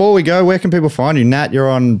 Before we go, where can people find you? Nat, you're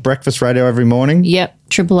on breakfast radio every morning. Yep,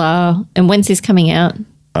 Triple R. And when's this coming out?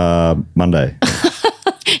 Monday.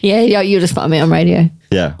 Yeah, you'll just find me on radio.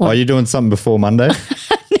 Yeah. Are you doing something before Monday?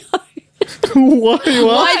 Why are you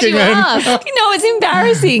Why'd asking, you man? ask? No, it's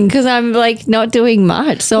embarrassing because I'm like not doing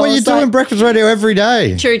much. So Well, I you're was doing like, breakfast radio every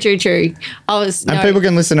day. true. I was And people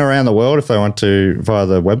can listen around the world if they want to via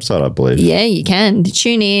the website, I believe. Yeah, you can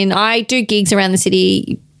tune in. I do gigs around the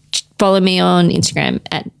city. Follow me on Instagram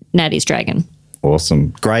at Natty's Dragon. Awesome.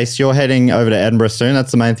 Grace, you're heading over to Edinburgh soon. That's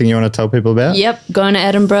the main thing you want to tell people about? Yep, going to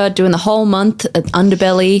Edinburgh, doing the whole month at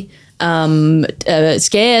Underbelly.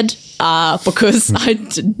 Scared because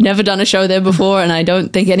I'd never done a show there before and I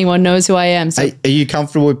don't think anyone knows who I am. So, Are you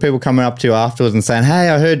comfortable with people coming up to you afterwards and saying, hey,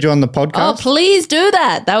 I heard you on the podcast? oh, please do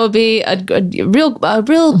that. That would be a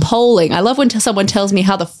real polling. I love when someone tells me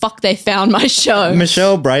how the fuck they found my show.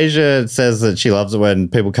 Michelle Brazier says that she loves it when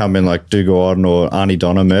people come in like Do Go On or Arnie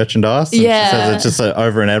Donna merchandise. And Yeah. She says it's just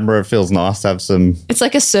over in Edinburgh, it feels nice to have some... It's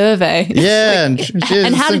like a survey. Yeah. And,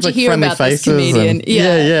 And how did you hear about this comedian?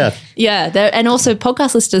 Yeah. Yeah, and also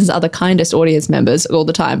podcast listeners are the kindest audience members all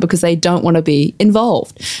the time because they don't want to be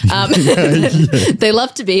involved. They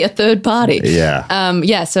love to be a third party. Yeah.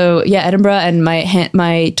 Edinburgh, and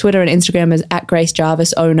my Twitter and Instagram is at Grace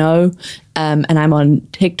Jarvis. Oh no. And I'm on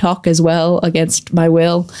TikTok as well against my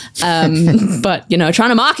will. But, trying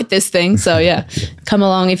to market this thing. So, yeah, come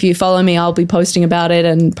along. If you follow me, I'll be posting about it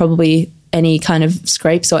and probably any kind of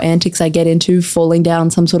scrapes or antics I get into, falling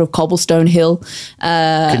down some sort of cobblestone hill.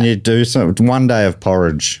 Can you do one day of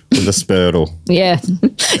porridge with a spurtle? Yeah,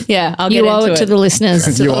 Yeah, I'll get you owe into it to the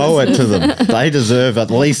listeners. You owe it to them. They deserve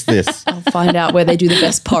at least this. I'll find out where they do the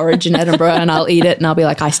best porridge in Edinburgh and I'll eat it and I'll be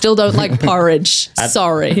like, I still don't like porridge.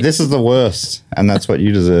 Sorry. This is the worst, and that's what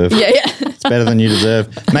you deserve. Yeah. It's better than you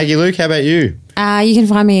deserve. Maggie Luke, how about you? You can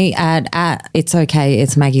find me at It's Okay,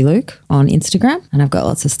 It's Maggie Luke on Instagram. And I've got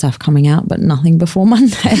lots of stuff coming out, but nothing before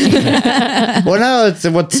Monday. Well, no,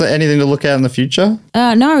 what's anything to look at in the future?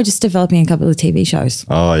 No, just developing a couple of TV shows.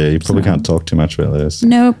 Oh, yeah, you probably can't talk too much about this.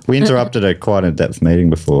 Nope. We interrupted a quite in-depth meeting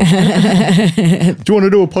before. Do you want to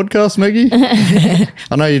do a podcast, Maggie?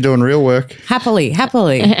 I know you're doing real work. Happily.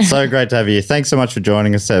 So great to have you. Thanks so much for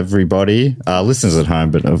joining us, everybody. Listeners at home,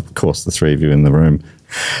 but of course the three of you in the room.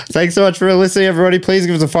 Thanks so much for listening, everybody. Please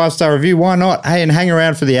give us a 5-star review. Why not? Hey, and hang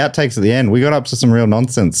around for the outtakes at the end. We got up to some real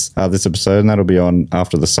nonsense this episode, and that'll be on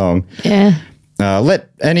after the song. Yeah. Let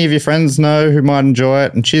any of your friends know who might enjoy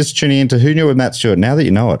it. And cheers for tuning in to Who Knew with Matt Stewart. Now that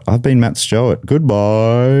you know it, I've been Matt Stewart.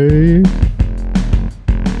 Goodbye.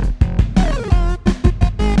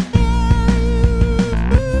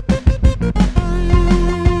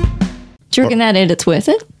 Do you reckon that edit's worth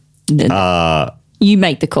it? You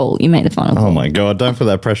make the call. You make the final call. Oh, my God. Don't put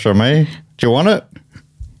that pressure on me. Do you want it?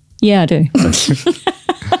 Yeah, I do.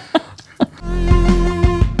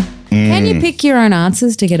 Can you pick your own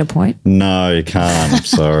answers to get a point? No, you can't. I'm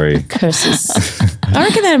sorry. Curses. I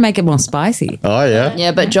reckon that'd make it more spicy. Oh, yeah?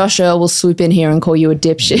 Yeah, but Josh Earl will swoop in here and call you a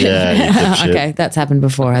dipshit. Yeah, you dipshit. Okay, that's happened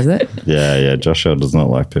before, has it? Yeah. Josh Earl does not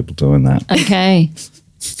like people doing that. Okay.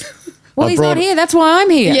 Well, he's not here. That's why I'm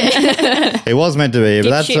here. Yeah. He was meant to be here, but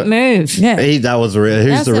that's Dipshit move. That was real.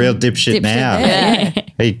 Who's That's the a real dipshit now? there.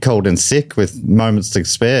 He called in sick with moments to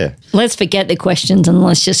spare. Let's forget the questions and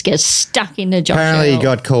let's just get stuck into Josh Apparently, Earl. he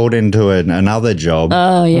got called into another job.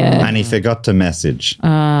 Oh, yeah. And he forgot to message. So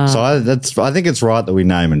I think it's right that we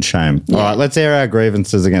name and shame. All right, let's air our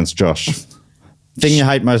grievances against Josh. Thing you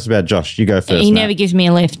hate most about Josh. You go first. He Matt. never gives me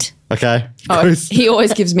a lift. Okay. Oh, Chris. he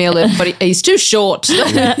always gives me a lift, but he's too short.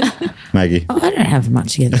 Maggie. I don't have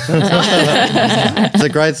much yet. It's a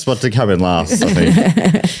great spot to come in last, I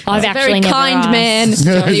think. I've actually Very never kind asked.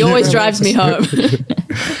 man. He always drives me home.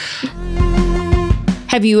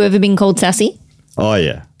 Have you ever been called sassy? Oh,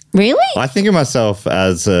 yeah. Really? I think of myself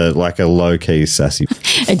as a low-key sassy.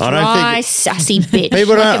 A dry, sassy bitch.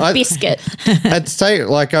 People like don't- a biscuit.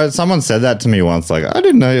 Someone said that to me once, like, I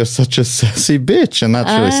didn't know you're such a sassy bitch, and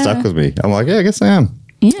that's really stuck with me. I'm like, yeah, I guess I am.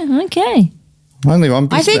 Yeah, okay. I'm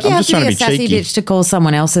I think you I'm have just to trying be a to be sassy cheeky. bitch to call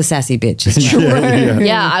someone else a sassy bitch as well.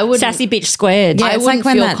 Yeah, I would. Sassy bitch squared. Yeah, I it's wouldn't like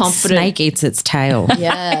when feel that confident. snake eats its tail.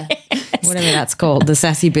 Yeah. Whatever that's called, the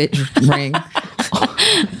sassy bitch ring.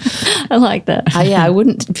 I like that. I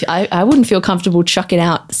wouldn't. I wouldn't feel comfortable chucking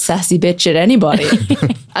out sassy bitch at anybody.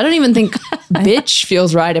 I don't even think bitch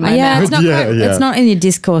feels right in my Yeah, mouth. it's not. Yeah, quite, yeah. It's not in your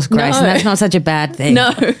discourse, Grace, and No. that's not such a bad thing.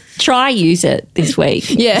 No. Try use it this week.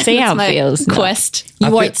 Yeah. See how that's it my feels. Quest. You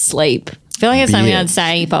won't sleep. I feel like it's something Yeah. I'd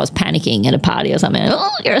say if I was panicking at a party or something. Oh,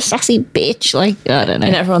 you're a sassy bitch. Like, I don't know.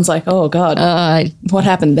 And everyone's like, oh God, what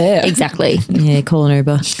happened there? Exactly. Yeah, call an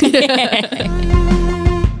Uber.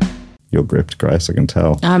 You're gripped, Grace, I can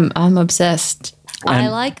tell. I'm obsessed. I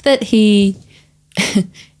like that he.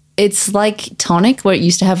 It's like tonic where it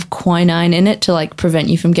used to have quinine in it to like prevent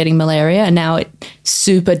you from getting malaria, and now it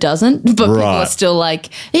super doesn't. But people are Right. still like,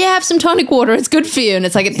 yeah, have some tonic water. It's good for you. And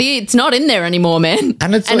it's like it's not in there anymore, man.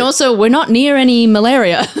 And it's like- also we're not near any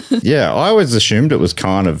malaria Yeah, I always assumed it was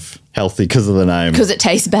kind of healthy because of the name. because it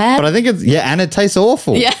tastes bad. But I think it's, and it tastes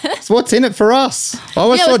awful. Yeah. So what's in it for us? I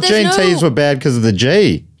always Yeah, thought but G and there's T's no- were bad because of the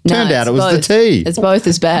G. No, Turned out it's it was both. the T. It's both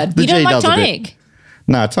as bad. The You don't G like does a bit. tonic?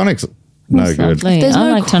 No, tonic's no That's good. lovely. There's I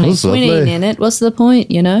no like tonic. That's lovely. quinine in it. What's the point,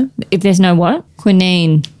 you know? If there's no what?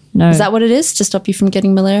 Quinine. No. Is that what it is to stop you from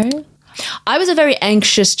getting malaria? I was a very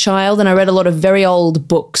anxious child and I read a lot of very old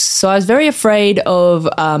books. So I was very afraid of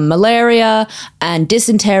malaria and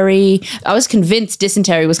dysentery. I was convinced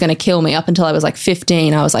dysentery was going to kill me up until I was like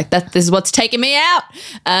 15. I was like, this is what's taking me out.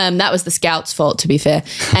 That was the scouts' fault, to be fair.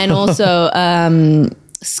 And also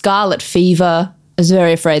scarlet fever. I was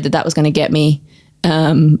very afraid that was going to get me.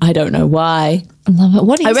 I don't know why. I love it.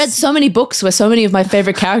 What is I read so many books where so many of my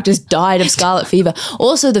favorite characters died of scarlet fever.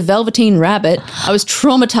 Also, the Velveteen Rabbit. I was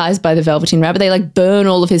traumatized by the Velveteen Rabbit. They like burn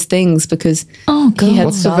all of his things because he had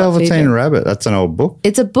What's the scarlet Velveteen fever. Rabbit? That's an old book.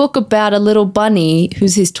 It's a book about a little bunny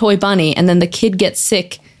who's his toy bunny, and then the kid gets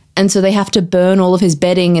sick. And so they have to burn all of his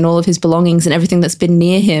bedding and all of his belongings and everything that's been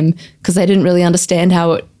near him because they didn't really understand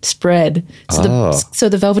how it spread. So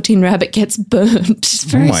the Velveteen Rabbit gets burnt.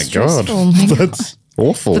 Oh my God. That's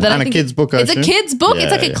awful. But then I And a think kid's book, I It's a assume? kid's book. Yeah,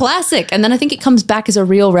 It's like yeah. a classic. And then I think it comes back as a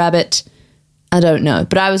real rabbit. I don't know.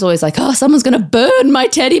 But I was always like, oh, someone's going to burn my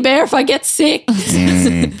teddy bear if I get sick.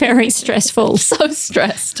 very stressful? So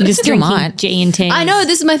stressed. Just Still drinking might. G&T. I know,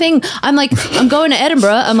 this is my thing. I'm like, I'm going to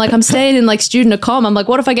Edinburgh. I'm staying in like student accom. I'm like,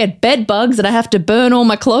 what if I get bed bugs and I have to burn all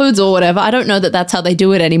my clothes or whatever? I don't know that that's how they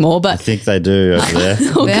do it anymore, I but think they do over there.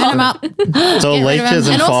 Burn them up. It's all leeches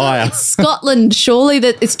and also fire. it's Scotland. Surely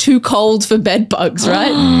that it's too cold for bed bugs,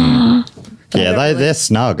 right? Yeah, they're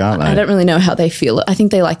snug, aren't I they? don't really know how they feel it. I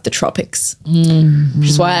think they like the tropics, which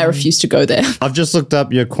is why I refuse to go there. I've just looked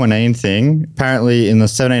up your quinine thing. Apparently, in the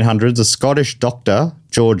 1700s, a Scottish doctor,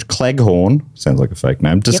 George Cleghorn, sounds like a fake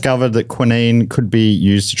name, discovered that quinine could be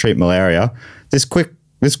used to treat malaria. This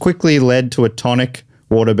quickly led to a tonic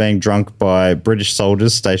water being drunk by British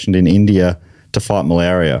soldiers stationed in India to fight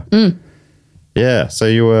malaria. Yeah, so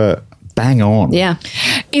you were bang on. Yeah.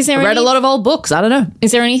 Is there I read a lot of old books. I don't know.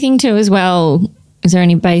 Is there anything to as well? Is there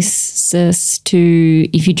any basis to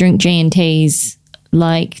if you drink G&T's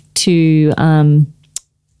like to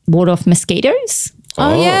ward off mosquitoes?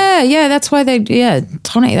 Oh, yeah. That's why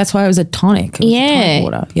tonic. That's why it was a tonic. It was tonic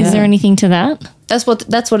water. Yeah. Is there anything to that? That's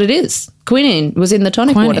what it is. Quinine was in the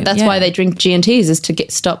tonic Quinine, water. That's yeah. why they drink G&Ts is to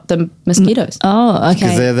stop the mosquitoes. Oh, okay.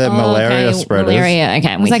 Because they're the malaria okay. spreaders. Malaria. Okay,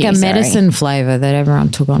 I'm It was with like you, a sorry. medicine flavour that everyone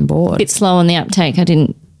took on board. Bit slow on the uptake. I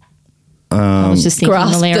didn't I was just thinking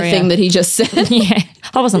Grasp malaria. the thing that he just said. Yeah,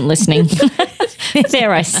 I wasn't listening.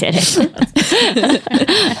 There, I said it.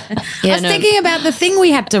 I was thinking about the thing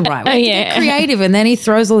we had to write. We had to get creative, and then he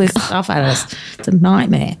throws all this stuff at us. It's a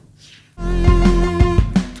nightmare.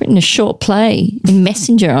 Written a short play in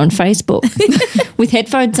Messenger on Facebook with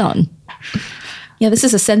headphones on. Yeah, this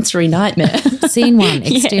is a sensory nightmare. Scene 1,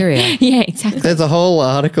 exterior. Yeah, exactly. There's a whole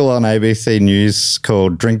article on ABC News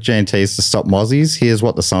called "Drink G&Ts to Stop Mozzies." Here's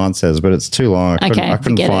what the science says, but it's too long. I couldn't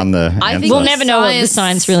forget find the I answer. think We'll never know what the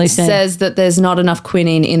science really says. that there's not enough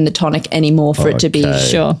quinine in the tonic anymore for it to be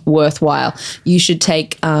Sure. worthwhile. You should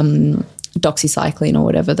take doxycycline or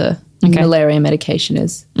whatever the malaria medication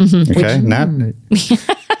is. Okay, Nat.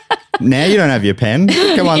 Now you don't have your pen.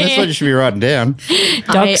 Come on, that's what you should be writing down.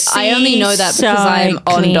 I only know that because I'm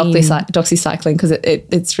on doxycycline because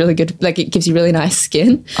it's really good. Like, it gives you really nice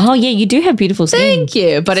skin. Oh, yeah, you do have beautiful skin. Thank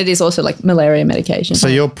you. But it is also like malaria medication. So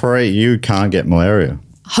you can't get malaria.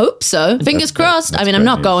 Hope so. Fingers crossed. I mean, I'm great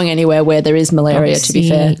not news. going anywhere where there is malaria, to be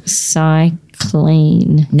fair.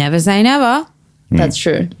 Cycline. Never say never. That's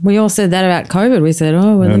true. We all said that about COVID. We said,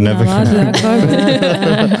 we're living never- our lives without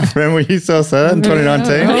COVID. Remember you saw that in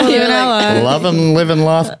 2019? You're like, Love and living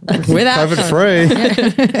life Without COVID free.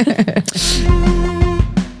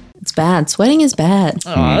 it's bad. Sweating is bad.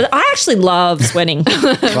 Oh, I actually love sweating.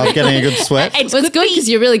 Love getting a good sweat. It's good because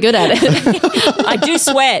you're really good at it. I do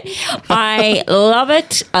sweat. I love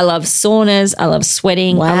it. I love saunas. I love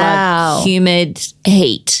sweating. I Wow. love humid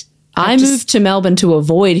heat. I moved to Melbourne to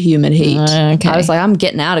avoid humid heat. Okay. I was like, I'm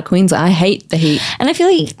getting out of Queensland. I hate the heat. And I feel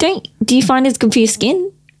like, do you find it's good for your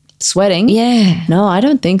skin? Sweating? Yeah. No, I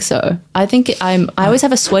don't think so. I think I always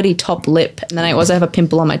have a sweaty top lip, and then I also have a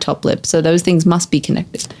pimple on my top lip. So those things must be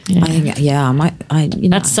connected. I think,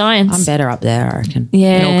 That's science. I'm better up there, I reckon.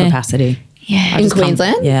 Yeah. In all capacity. Yeah. In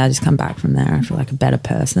Queensland? I just come back from there. I feel like a better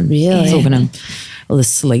person. Really? It's all the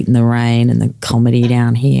sleet and the rain and the comedy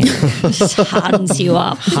down here Just hardens you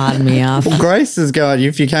up. harden me up. Well, Grace is going,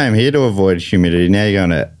 if you came here to avoid humidity, now you're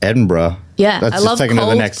going to Edinburgh. Yeah, That's I just love taking it to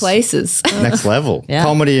cold the next places. next level. Yeah.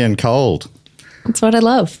 Comedy and cold. That's what I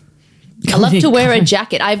love. I love to wear a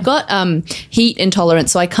jacket. I've got heat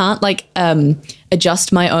intolerance, so I can't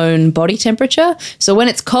adjust my own body temperature. So when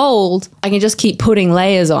it's cold, I can just keep putting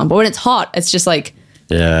layers on. But when it's hot, it's just like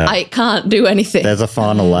Yeah. I can't do anything. There's a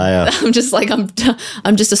final layer. I'm just like I'm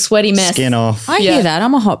just a sweaty mess. Skin off. I hear that.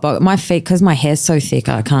 I'm a hot bug. My feet, because my hair's so thick,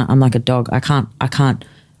 I'm like a dog. I can't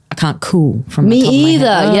cool from Me the top of my either,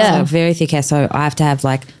 head. yeah. So very thick hair. So I have to have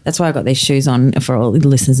that's why I got these shoes on for all the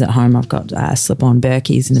listeners at home. I've got slip-on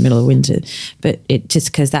Birkies in the middle of winter, but it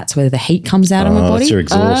just because that's where the heat comes out of my body. That's your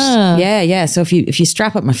exhaust. Yeah. So if you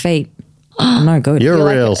strap up my feet, I'm no good. You're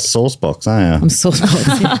a real sauce box, aren't you? I'm sauce box.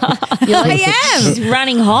 I am. She's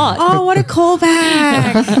running hot. Oh, what a callback!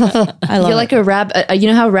 I love You're it. like a rabbit. You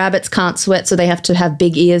know how rabbits can't sweat, so they have to have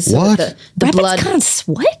big ears. So What? that the Rabbits blood can't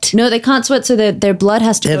sweat. No, they can't sweat, so their blood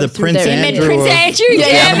has to Yeah, go the through Prince their Andrew. Prince Andrew,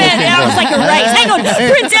 damn it. That was like a race. Hang on,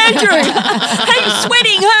 Prince Andrew. Who's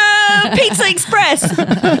sweating? Pizza Express.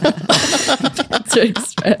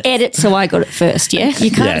 Edit so I got it first, yeah?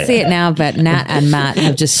 You can't see it now, but Nat and Matt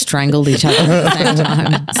have just strangled each other at the same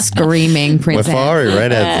time, screaming We're Prince Andrew. fiery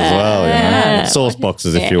redheads as well. You know? Sauce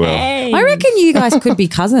boxes, if you will. I reckon you guys could be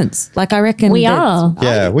cousins. Like, I reckon We that- are.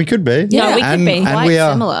 Yeah, we could be. Yeah, we could be. And Quite we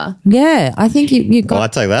are. similar. Yeah, I think you got. Oh, I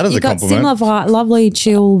take that as you a got compliment. similar, lovely,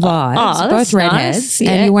 chill vibes. Oh, both that's redheads, nice,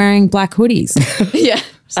 yeah. and you're wearing black hoodies. Yeah.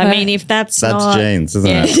 I mean, if that's That's not... jeans, isn't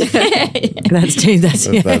it? That's That's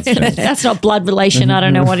That's jeans. That's not blood relation. I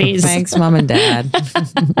don't know what is. Thanks, Mum and Dad.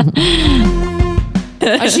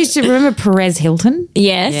 I used to remember Perez Hilton.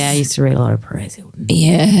 Yes. Yeah, I used to read a lot of Perez Hilton.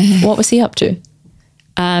 Yeah. What was he up to?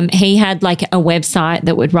 He had like a website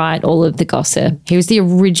that would write all of the gossip. He was the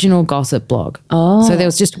original gossip blog. Oh. So there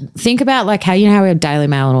was just, think about like how, you know how we have Daily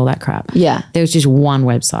Mail and all that crap? Yeah. There was just one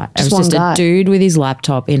website. It was one just guy. a dude with his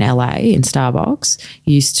laptop in LA in Starbucks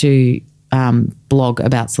used to blog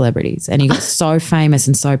about celebrities. And he got so famous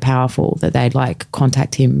and so powerful that they'd like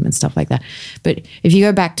contact him and stuff like that. But if you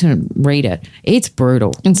go back to read it, it's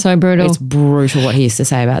brutal. And so brutal. It's brutal what he used to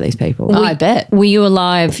say about these people. I bet. Were you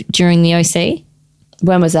alive during the OC?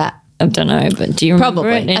 When was that? I don't know, but do you remember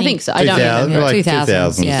Probably. it? I think so. I don't 2000, remember. like 2000s,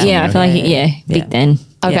 2000s. yeah. Yeah, I feel like, big then.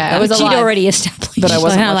 Okay, I was She'd alive. already established. But I So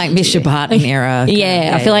wasn't kind of like watching Misha TV. Barton era.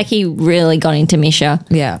 Yeah, I feel like he really got into Misha.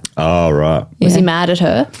 Yeah. Oh, right. Was he mad at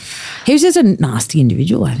her? He was just a nasty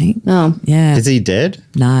individual, I think. Oh. Yeah. Is he dead?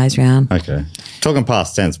 No, he's round. Okay. Talking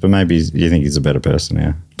past tense, but maybe you think he's a better person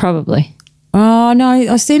now. Probably. Oh, no,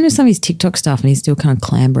 I've seen some of his TikTok stuff and he's still kind of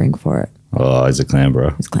clambering for it. Oh, he's a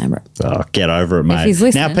clamberer. He's a clamberer. Oh, get over it, mate. he's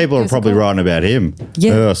listening, Now people give are us a probably call. writing about him.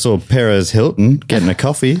 Yeah. Oh, I saw Perez Hilton getting a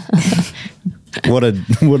coffee. What a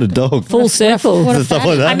dog. Full circle. Stuff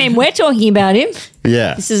like that. I mean, we're talking about him.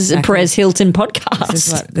 Yeah. This is a Perez Hilton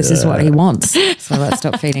podcast. This is what he wants. So let's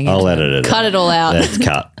stop feeding him. I'll edit it. Cut it all out. It's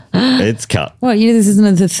cut. It's cut. Well, this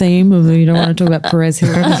isn't the theme of you don't want to talk about Perez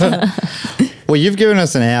Hilton. Well, you've given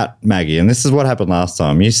us an out, Maggie, and this is what happened last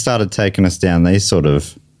time. You started taking us down these sort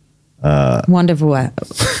of Wonderful.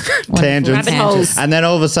 tangents. Rabbit holes. And then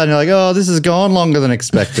all of a sudden you're like, oh, this has gone longer than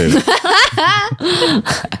expected. We're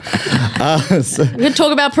going to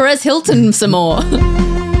talk about Perez Hilton some more.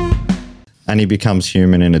 And he becomes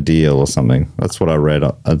human in a deal or something. That's what I read.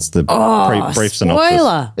 That's the brief synopsis.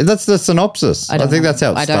 spoiler. That's the synopsis. I think that's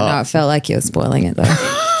how it I starts. don't know. It felt like you were spoiling it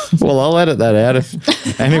though. Well, I'll edit that out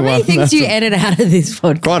if anyone. How many things do you edit out of this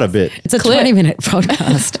podcast? Quite a bit. It's a 20-minute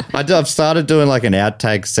podcast. I've started doing like an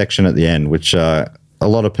outtake section at the end, which a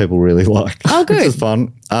lot of people really like. Oh, good. Which is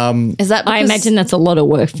fun. Is that I because imagine that's a lot of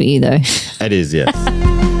work for you, though. It is, yes.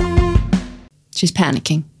 she's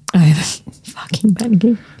panicking? Oh, fucking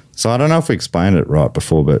panicking. So I don't know if we explained it right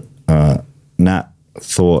before, but Nat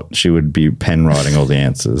thought she would be pen writing all the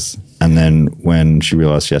answers. And then when she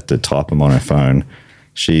realised she had to type them on her phone,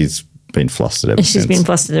 she's been flustered ever since. She's been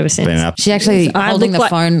flustered ever since. Been up. She actually I holding look the like-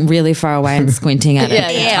 phone really far away and squinting at it.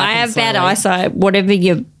 Yeah, I have bad eyesight. Whatever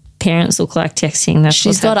your parents look like texting, that's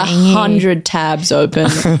She's what's got happening here. 100 tabs open.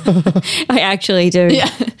 I actually do. Yeah.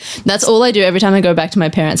 That's all I do every time I go back to my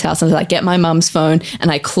parents' house. I get my mum's phone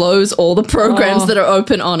and I close all the programs that are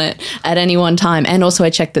open on it at any one time. And also I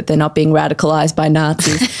check that they're not being radicalized by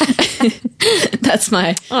Nazis. That's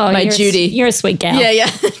my duty. You're a sweet gal. Yeah.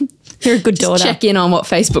 You're a good daughter. Check in on what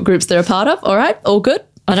Facebook groups they're a part of. All right, all good.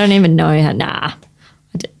 I don't even know how. Nah.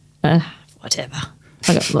 Whatever.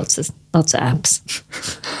 I got lots of apps.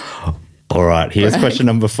 All right, here's question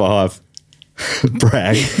number 5.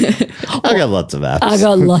 Brag. I got lots of apps. I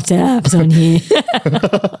got lots of apps on here.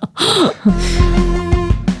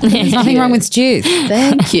 There's nothing wrong with stews.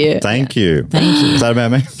 Thank you. Thank you. Is that about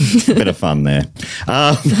me? Bit of fun there.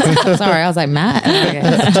 Sorry, I was like, Matt.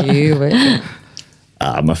 Okay, stew.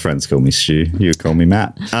 My friends call me Stu. You call me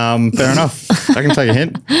Matt. Fair enough. I can take a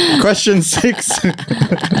hint. Question 6.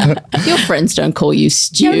 Your friends don't call you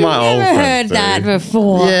Stu. My old Never friends heard do. that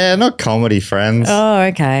before. Yeah, not comedy friends. Oh,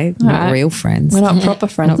 okay. Not real friends. We're not proper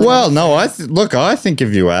friends. Well, no, I think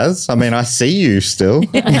of you as. I mean, I see you still.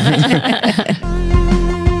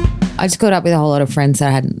 I just caught up with a whole lot of friends that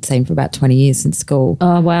I hadn't seen for about 20 years since school.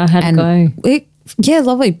 Oh, wow. How'd it go? Yeah,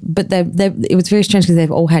 lovely. But it was very strange because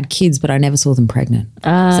they've all had kids, but I never saw them pregnant. So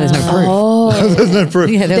there's no proof. There's no proof.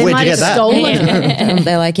 Yeah, Where'd you might get have that? stolen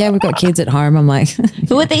They're like, yeah, we've got kids at home. I'm like,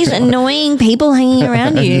 Who are these annoying people hanging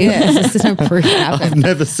around you? yeah, there's no proof it I've happened.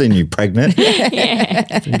 never seen you pregnant.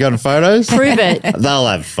 You got photos? Prove it. They'll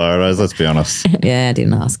have photos, let's be honest. Yeah, I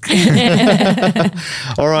didn't ask.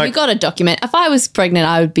 All right. We got to document. If I was pregnant,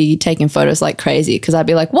 I would be taking photos like crazy because I'd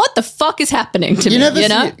be like, what the fuck is happening to me?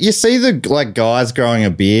 You see the guys growing a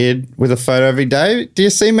beard with a photo every day? Do you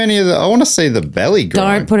see many of the? I want to see the belly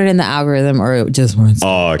growing. Don't put it in the algorithm or it just won't.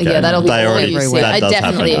 Oh, okay. Yeah, that'll be They all already, you see. that I does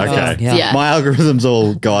definitely happen. exist. Okay. Yeah. My algorithm's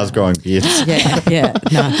all guys growing beards. Yeah,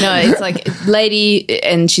 no. No, it's like lady,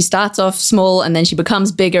 and she starts off small, and then she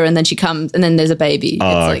becomes bigger, and then she comes, and then there's a baby.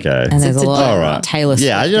 Oh, it's okay. And there's it's a lot All of right. Taylor Swift.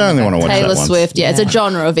 Yeah, you only want to watch that Taylor once. Swift. Yeah, it's a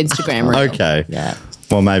genre of Instagram reel. Okay. Yeah.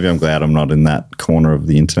 Well, maybe I'm glad I'm not in that corner of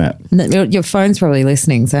the internet. Your phone's probably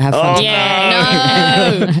listening, so have fun.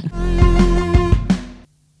 No.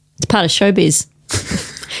 It's part of showbiz.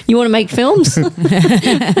 You want to make films?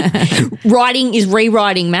 Writing is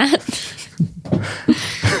rewriting, Matt.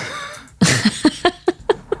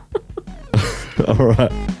 All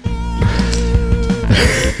right.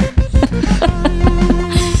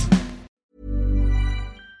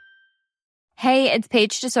 Hey, it's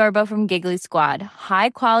Paige DeSorbo from Giggly Squad.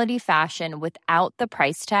 High quality fashion without the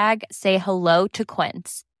price tag. Say hello to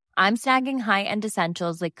Quince. I'm snagging high-end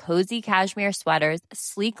essentials like cozy cashmere sweaters,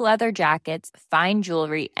 sleek leather jackets, fine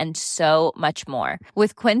jewelry, and so much more.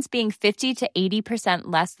 With Quince being 50 to 80%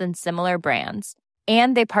 less than similar brands.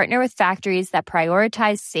 And they partner with factories that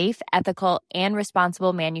prioritize safe, ethical, and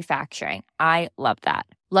responsible manufacturing. I love that.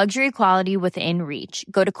 Luxury quality within reach.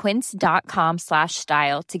 Go to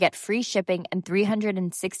quince.com/style to get free shipping and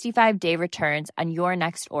 365-day returns on your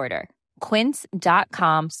next order.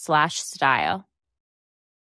 Quince.com/style.